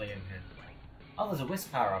actually in here? Oh, there's a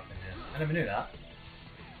wisp power up in here. I never knew that.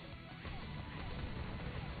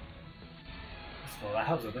 That's cool. That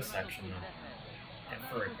helps with this section now. Get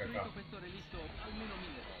through it quicker.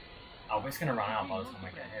 Oh, it's gonna run out by the time I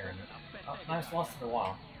get here, isn't it? Oh, no, it's lasted a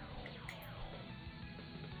while.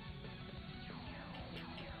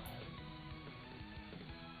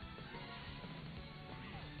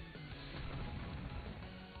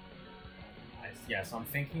 Yeah, so I'm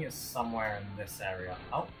thinking it's somewhere in this area.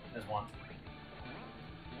 Oh, there's one.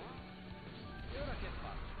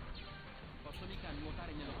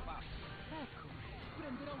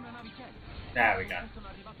 There we go.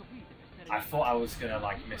 I thought I was gonna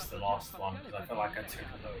like miss the last one because I felt like I took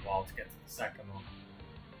a little while to get to the second one.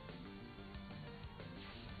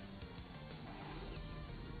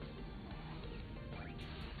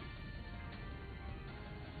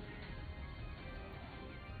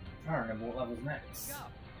 I don't remember what level's next.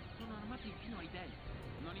 Sono armati fino ai denti.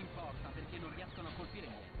 Non importa perché non riescono a colpire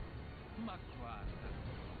me. Ma guarda.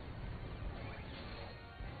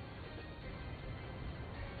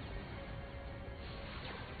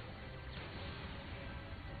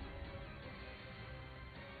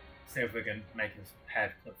 See if we can make his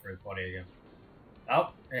head clip through his body again.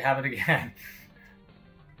 Oh, they have it again.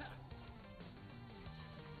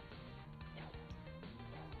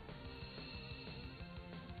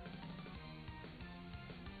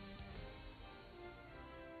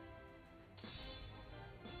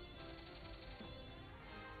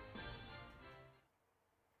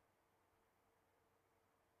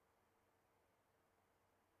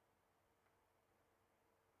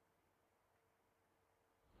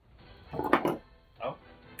 Oh,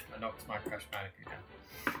 I knocked my Crash Bandicoot down.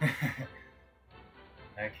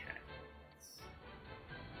 Okay.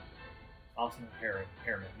 Fasten the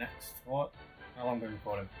pyramid next. What? How long have we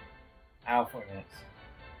recorded? Hour 40 minutes.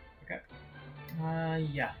 Okay.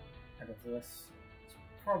 Yeah. Head into this. This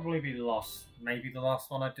will probably be the last, maybe the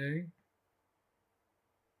last one I do.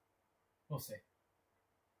 We'll see.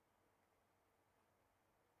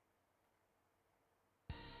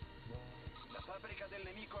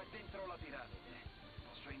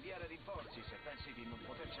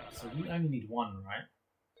 So we only need one, right?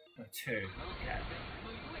 No, two. Okay.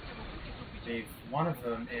 If one of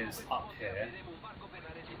them is up here.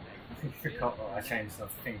 I forgot that I changed the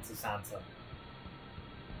thing to Santa.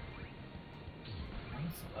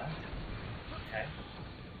 Okay.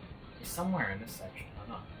 He's somewhere in this section, I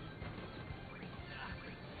know.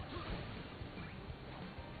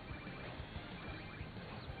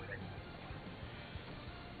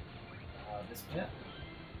 This bit?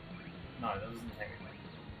 No, that doesn't take it.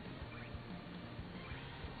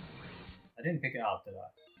 I didn't pick it up, did I?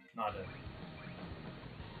 No, I didn't.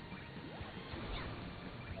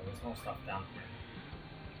 Oh, there's more stuff down here.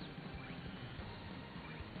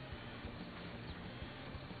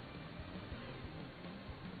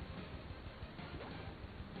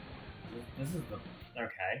 This is the...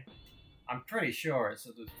 okay. I'm pretty sure it's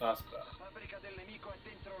the first bit.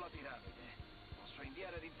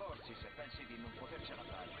 Inviare rinforzi se pensi di non potercela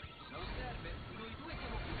fare. Non serve, noi due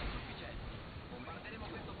siamo più che sufficienti. Bombarderemo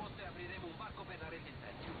questo posto e apriremo un varco per la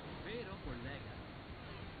resistenza. Vero, collega?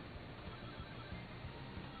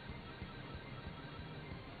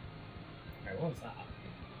 Okay, what was that?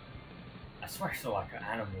 I swear I saw like an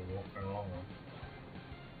animal walking along there.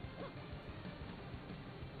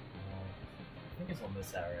 I think it's on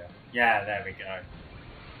this area. Yeah, there we go.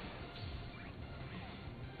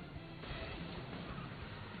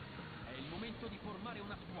 Di formare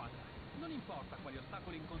una squadra. Non importa quali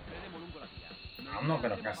ostacoli incontreremo lungo la via. I'm not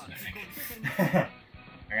gonna press anything. I'm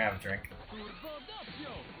gonna have a drink.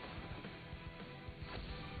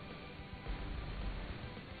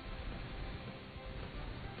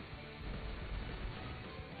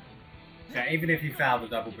 Okay, even if you fail the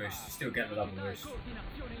double boost, you still get the double boost.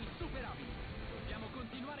 Dobbiamo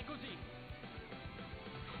continuare così.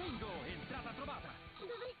 Bingo, entrata trovata.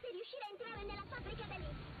 Dovreste riuscire a entrare nella fabbrica da lì.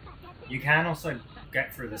 You can also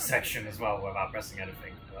get through this section as well without pressing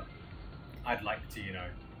anything, but I'd like to, you know,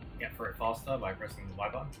 get through it faster by pressing the Y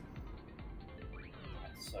button.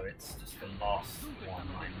 So it's just the last one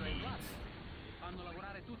I need. Fanno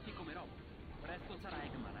lavorare tutti come robot. Presto sarà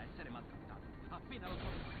Eggman a essere maltrattato. Appena lo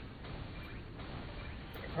trovo.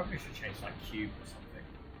 I probably should change like cube or something.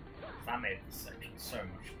 That made this section so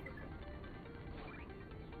much quicker.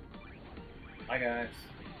 Hi guys.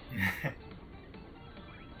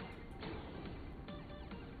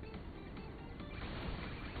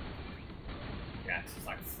 Yeah, it's just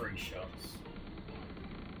like 3 shots.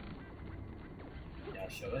 Yeah,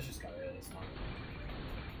 sure, let's just go here this time.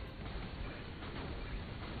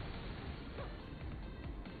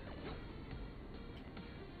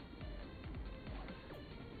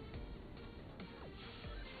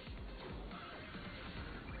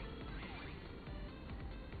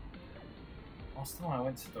 Last time I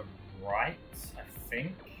went to the right, I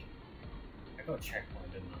think. I got a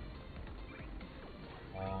checkpoint, didn't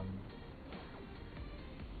I? I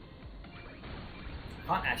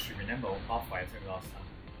can't actually remember what pathway I took last time.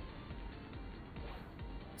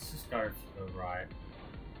 Let's just go to the right.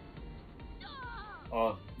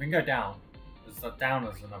 Oh, we can go down. Down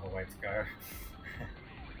is another way to go.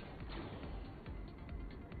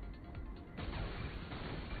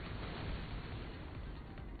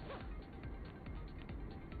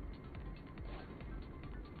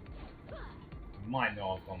 Might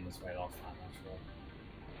not have gone this way last time, actually.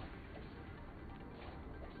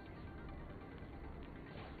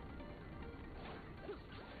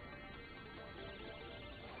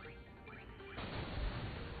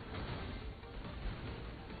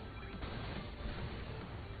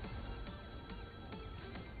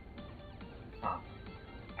 Huh.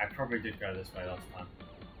 I probably did go this way last time.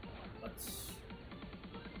 Let's...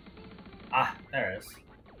 Ah, there it is.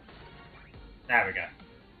 There we go.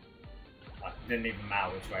 Didn't even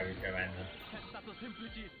matter which way we'd go in then. È stato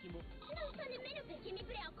semplicissimo. Non so nemmeno perché mi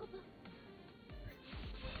preoccupo.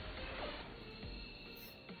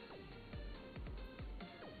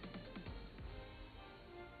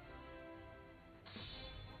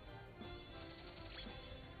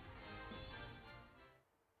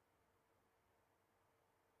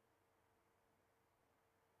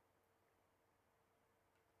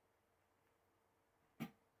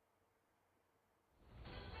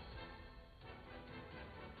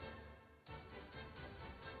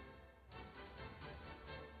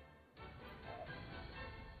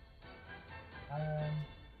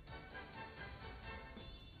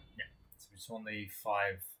 Yeah, so we just want the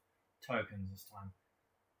 5 tokens this time.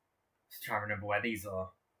 Let's try and remember where these are.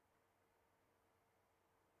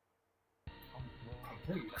 I'm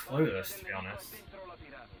completely clueless, to be honest.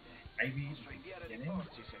 Maybe beginning?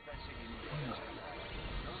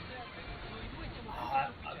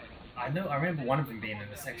 I know. I remember one of them being in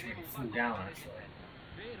the section where you fall down. Actually,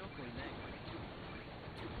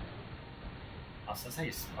 oh, so that's how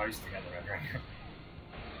you're supposed to get the red ring.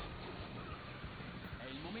 È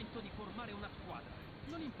il momento di formare una squadra.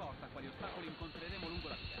 Non importa quali ostacoli incontreremo lungo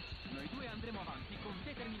la via. Noi due andremo avanti con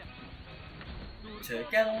determinazione.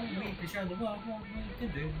 Together we can show the world what we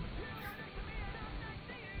can do.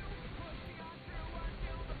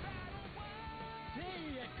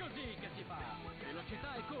 Sì, è così che si fa.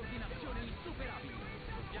 Velocità e coordinazione insuperabili.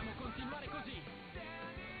 Dobbiamo continuare così.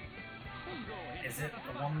 Is it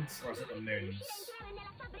the ones or is it the moons? Riuscire a entrare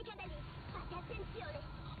nella fabbrica da lì. Fate attenzione.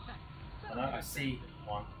 I know, I see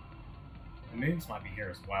one. The moons might be here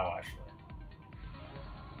as well, actually.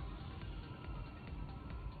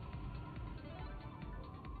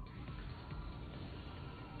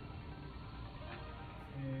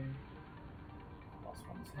 Last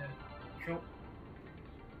one's here. Cool.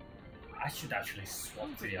 I should actually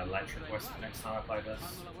swap to the electric whisper next time I play this.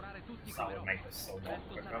 So that would make this a lot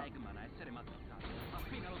quicker. So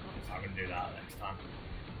I'm going to do that next time.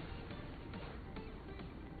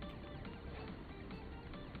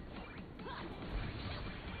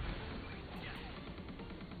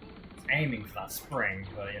 It's aiming for that spring,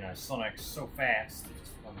 but you know, Sonic's so fast, it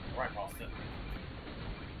just runs right past it.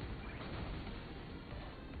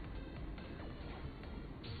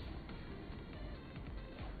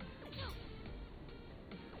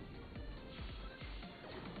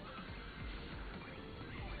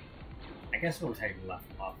 I guess we'll take the left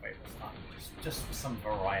pathway this time, just for some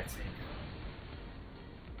variety.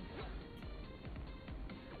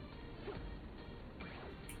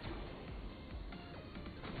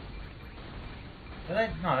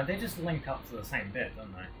 No, they just link up to the same bit,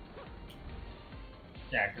 don't they?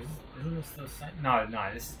 Yeah, because isn't this the same? No,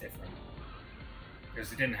 this is different.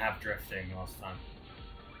 Because it didn't have drifting last time.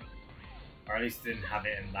 Or at least it didn't have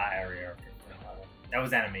it in that area of drifting. That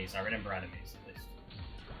was enemies, I remember enemies at least.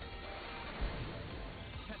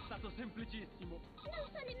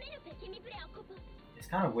 It's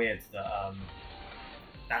kind of weird that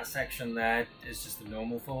that section there is just the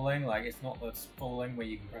normal falling, like it's not the falling where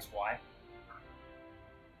you can press Y.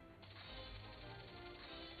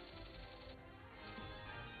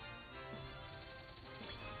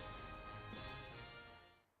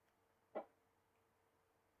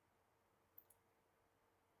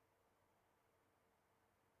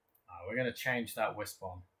 We're going to change that wisp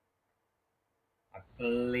on. I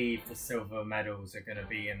believe the silver medals are going to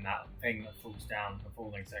be in that thing that falls down the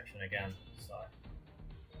falling section again. So,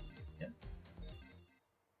 yeah.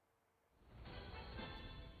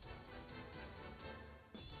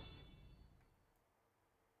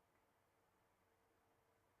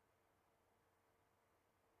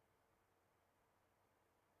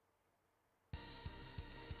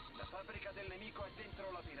 nemico è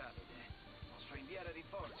dentro la piramide. Posso inviare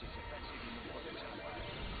rinforzi se pensi di non potercela fare.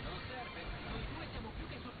 Non serve, noi due siamo più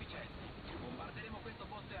che sufficienti. Bombarderemo questo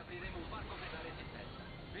posto e apriremo un varco per la resistenza.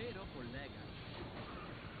 Vero, collega?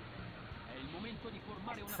 È il momento di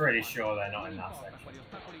formare una Pretty squadra. sure they're not Non in that importa section. quali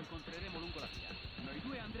ostacoli incontreremo lungo la via. Noi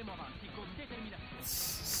due andremo avanti con determinazione. It's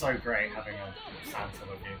so great having a Santa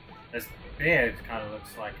with you. His beard kind of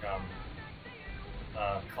looks like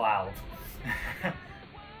cloud.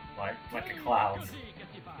 like a cloud. Così che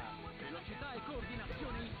si fa. Velocità e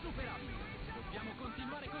coordinazione insuperabili. Dobbiamo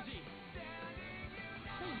continuare così.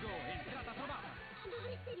 Bingo, entrata trovata.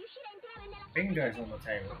 Dovreste riuscire a entrare nella Bingo's on the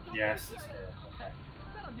table. Yes, it's here. Okay.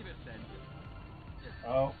 Sarà divertente.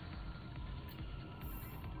 Oh.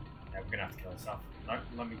 Yeah, we're gonna have to kill stuff. No,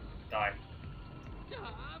 let me die.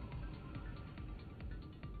 Ah,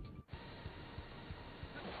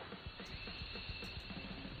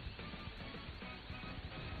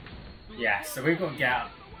 Yeah, so we've got to get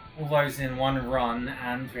all those in one run,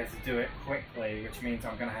 and we have to do it quickly, which means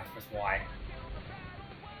I'm gonna have to press Y.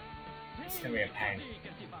 It's gonna be a pain. così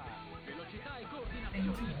che si fa. Velocità e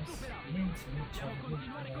coordinazione insuperabili. Dobbiamo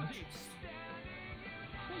continuare così.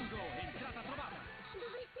 Bingo, entrata trovata.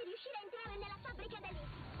 Dovreste riuscire a entrare nella fabbrica da lì.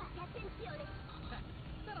 Fate attenzione.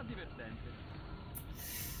 Sarà divertente.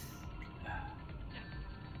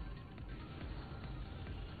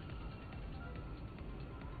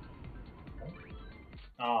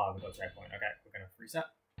 Oh, we've got a checkpoint. Okay, we're gonna reset.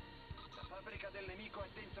 La fabbrica del nemico è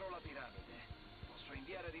dentro la piramide. Posso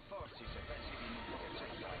inviare rinforzi se pensi di non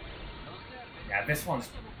potercela fare. Non serve. Yeah, this one's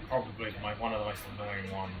probably one of the most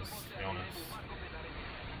annoying ones, to be honest.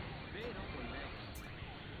 Vero, collega?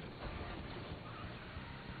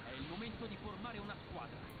 È il momento di formare una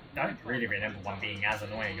squadra. I don't really remember one being as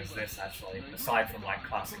annoying as this, actually, aside from like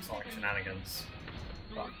classic Sonic shenanigans.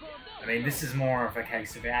 But, I mean, this is more of a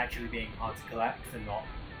case of it actually being hard to collect and not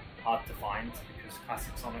hard to find, because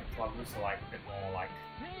classic Sonic levels are like a bit more like,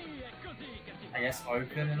 Ehi, è così che si fa. I guess,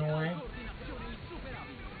 open in a way. Coordinazione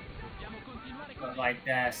insuperabile. Dobbiamo continuare But così. like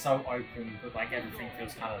they're so open, but like everything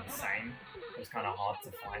feels kind of the same. It's kind of hard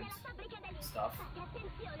to find Fabbrica da lì. stuff. Fate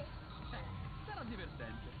attenzione. Sarà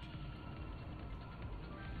divertente.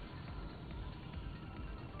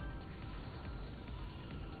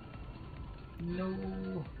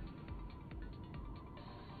 No.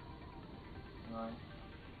 Right.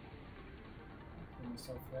 Put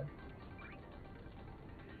myself there.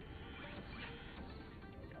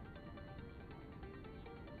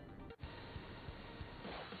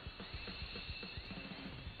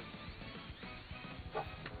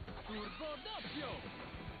 Turbo doppio.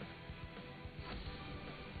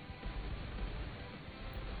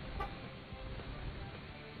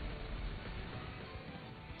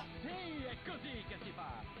 Ehi, è così che si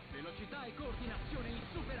fa. Velocità e coordinazione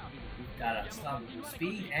insuperabili. We've got unstoppable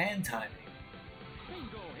speed and timing.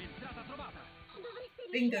 Bingo, entrata trovata. Dovreste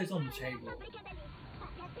Bingo's riuscire a on the entrare nella table. fabbrica da lì.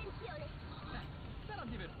 Fate attenzione. Sarà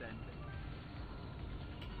divertente.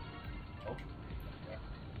 Oh.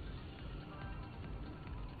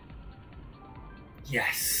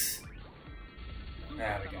 Yes.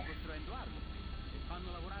 There we Stanno go. costruendo armi e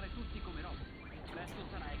fanno lavorare tutti come robot. Presto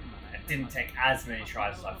sarà Eggman. It didn't take as many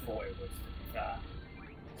tries as I thought it would, to be fair.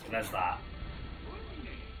 So there's that.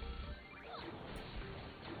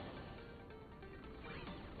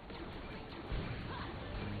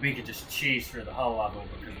 We could just cheese through the whole level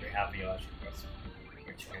because we have the electric crystal,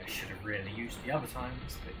 which I should have really used the other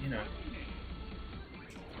times, but you know.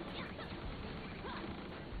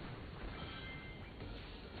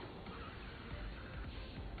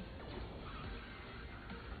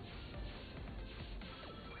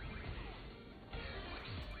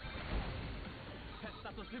 È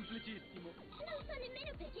stato semplicissimo. Non so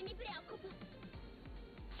nemmeno perché mi preoccupo.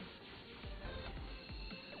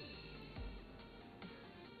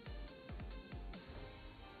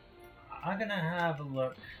 I'm gonna have a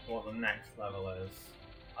look what the next level is.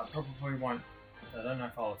 I probably won't. I don't know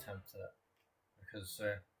if I'll attempt it because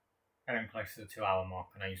getting close to the 2 hour mark,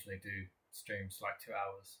 and I usually do streams for like 2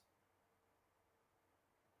 hours.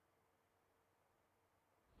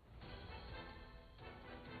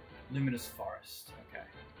 Luminous Forest. Okay.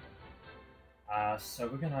 So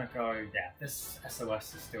we're gonna go. Yeah, this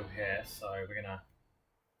SOS is still here, so we're gonna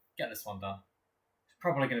get this one done. It's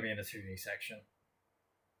probably gonna be in the 2D section.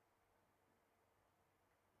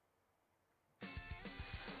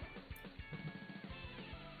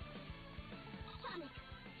 Sonic,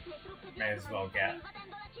 le truppe di May as well get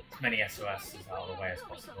invadendo la città. as many SOSs out of the way as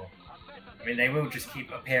possible. I mean, they will just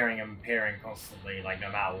keep appearing and appearing constantly, like no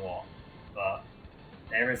matter what. But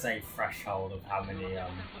there is a threshold of how many you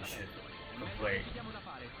should complete.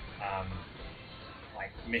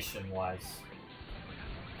 like mission-wise.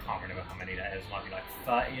 Can't remember how many that is. Might be like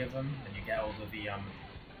 30 of them, and you get all of the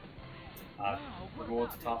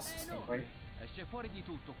rewards tasks complete. Esce fuori di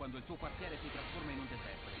tutto quando il tuo quartiere si trasforma in un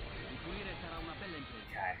deserto. Ripulire sarà una bella impresa.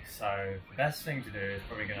 Okay, so the best thing to do is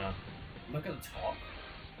probably gonna look at the top.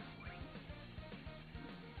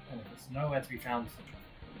 And if there's nowhere to be found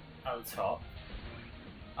at the top.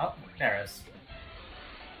 Oh, there it is.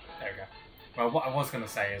 There we go. Well, what I was gonna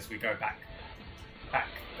say is we go back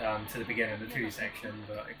to the beginning of the 2D section,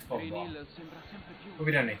 but explore the block. But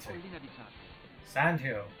we don't need to. Sand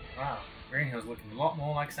Hill. Wow, Green Hill's looking a lot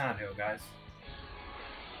more like Sand Hill, guys.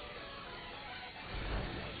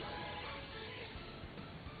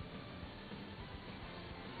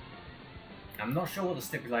 I'm not sure what the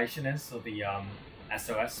stipulation is of the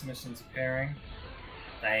SOS missions appearing.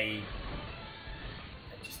 They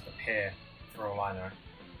just appear for all I know.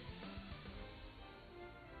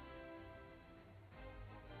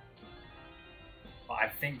 But I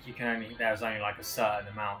think you can only, there's only like a certain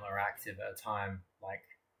amount that are active at a time. Like,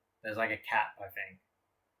 there's like a cap, I think.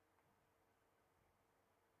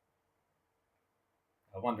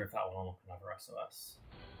 I wonder if that will unlock another SOS.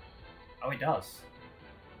 Oh, it does.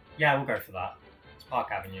 Yeah, we'll go for that. It's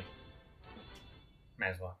Park Avenue. May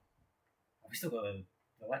as well. We still got the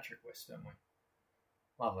electric wisp, don't we?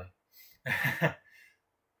 Lovely.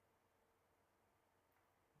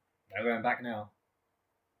 We're going back now.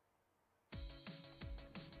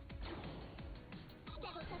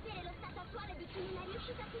 Devo sapere lo stato attuale di chi non è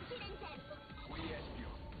riuscito a fuggire in tempo. Qui Espio.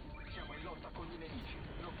 Siamo in lotta con i nemici.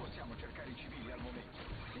 Non possiamo cercare i civili al momento.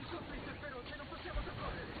 Il conflitto è feroce, non possiamo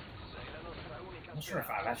soccorrere. Sei la nostra unica. I'm not sure if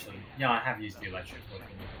I've actually... Yeah, I have used the electric whip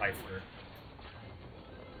in the playthrough.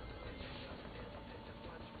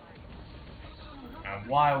 And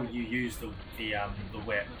while you use the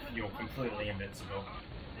whip, you're completely invincible.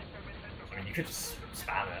 I mean, you could just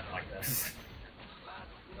spam it like this.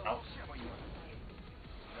 Oh.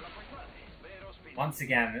 Once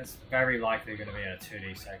again, it's very likely going to be in a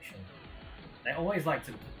 2D section. They always like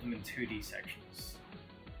to put them in 2D sections.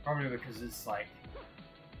 Probably because it's like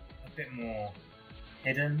a bit more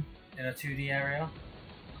hidden in a 2D area.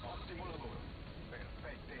 Ottimo lavoro.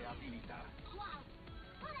 Perfette abilità. Wow!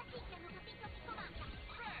 Ora sì che hanno capito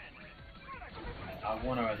che comanda. I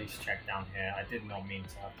want to at least check down here. I did not mean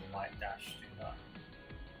to have the light dash do that.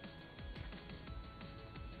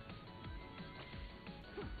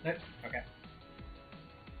 Nope, okay.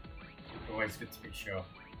 Always good to be sure.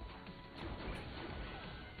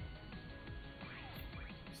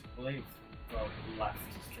 So I believe the left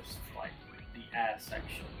is just like the air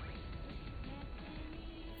section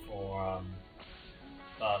for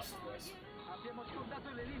burst wisp. Abbiamo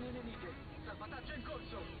scordato le linee nemiche. Salvataggio in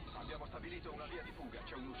corso. Abbiamo stabilito una via di fuga.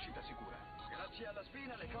 C'è un'uscita sicura. Grazie alla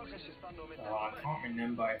spina le cose si stanno mettendo Oh, I bene. can't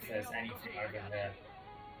remember if there's anything over here.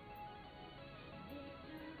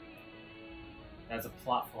 There's a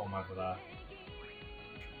platform over there.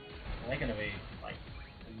 Are they gonna be like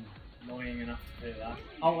annoying enough to do that?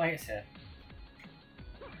 Oh wait, it's here.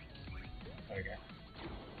 There we go.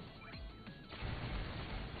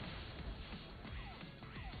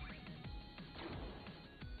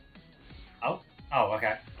 Oh,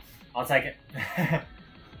 okay. I'll take it.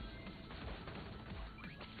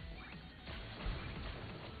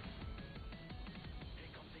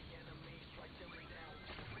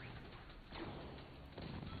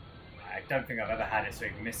 I don't think I've ever had it so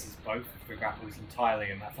it misses both of the grapples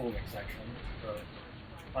entirely in that falling section, but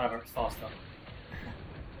whatever, it's faster.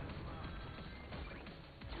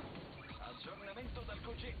 Aggiornamento dal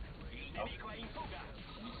COG. Il nemico è in fuga.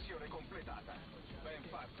 Missione completata. Ben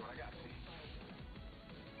fatto, ragazzi.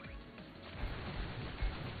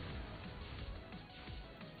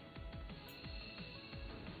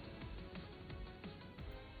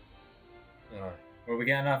 Alright, will we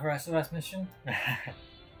get another SOS mission?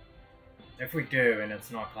 If we do and it's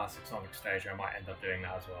not a classic Sonic stage, I might end up doing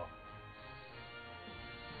that as well.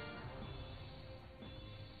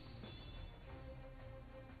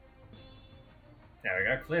 There we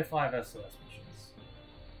go, clear 5 SOS missions.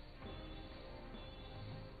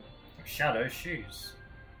 Shadow's shoes.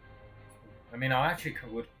 I mean, I actually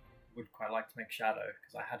would quite like to make Shadow,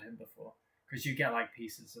 because I had him before. Because you get like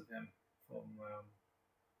pieces of him from,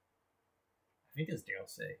 I think it's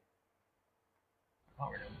DLC. I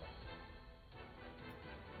can't remember.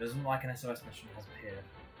 Doesn't like an SOS mission has appeared.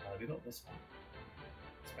 We got this one.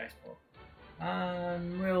 Spaceport.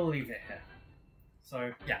 We'll leave it here.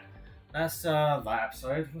 So, yeah. That's that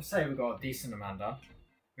episode. We'll say we got a decent amount done.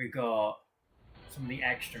 We got some of the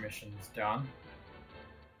extra missions done.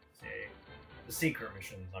 Let's see. The secret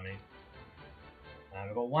missions, I mean.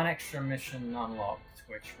 We've got one extra mission unlocked,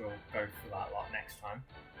 which we'll go through that lot next time.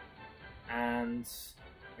 And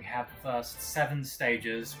we have the first 7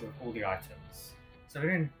 stages with all the items. So we're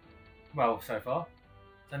doing well so far.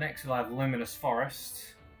 So next we'll have Luminous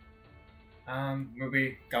Forest. We'll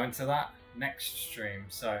be going to that next stream.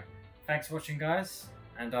 So thanks for watching, guys,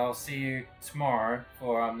 and I'll see you tomorrow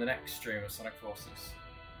for the next stream of Sonic Forces.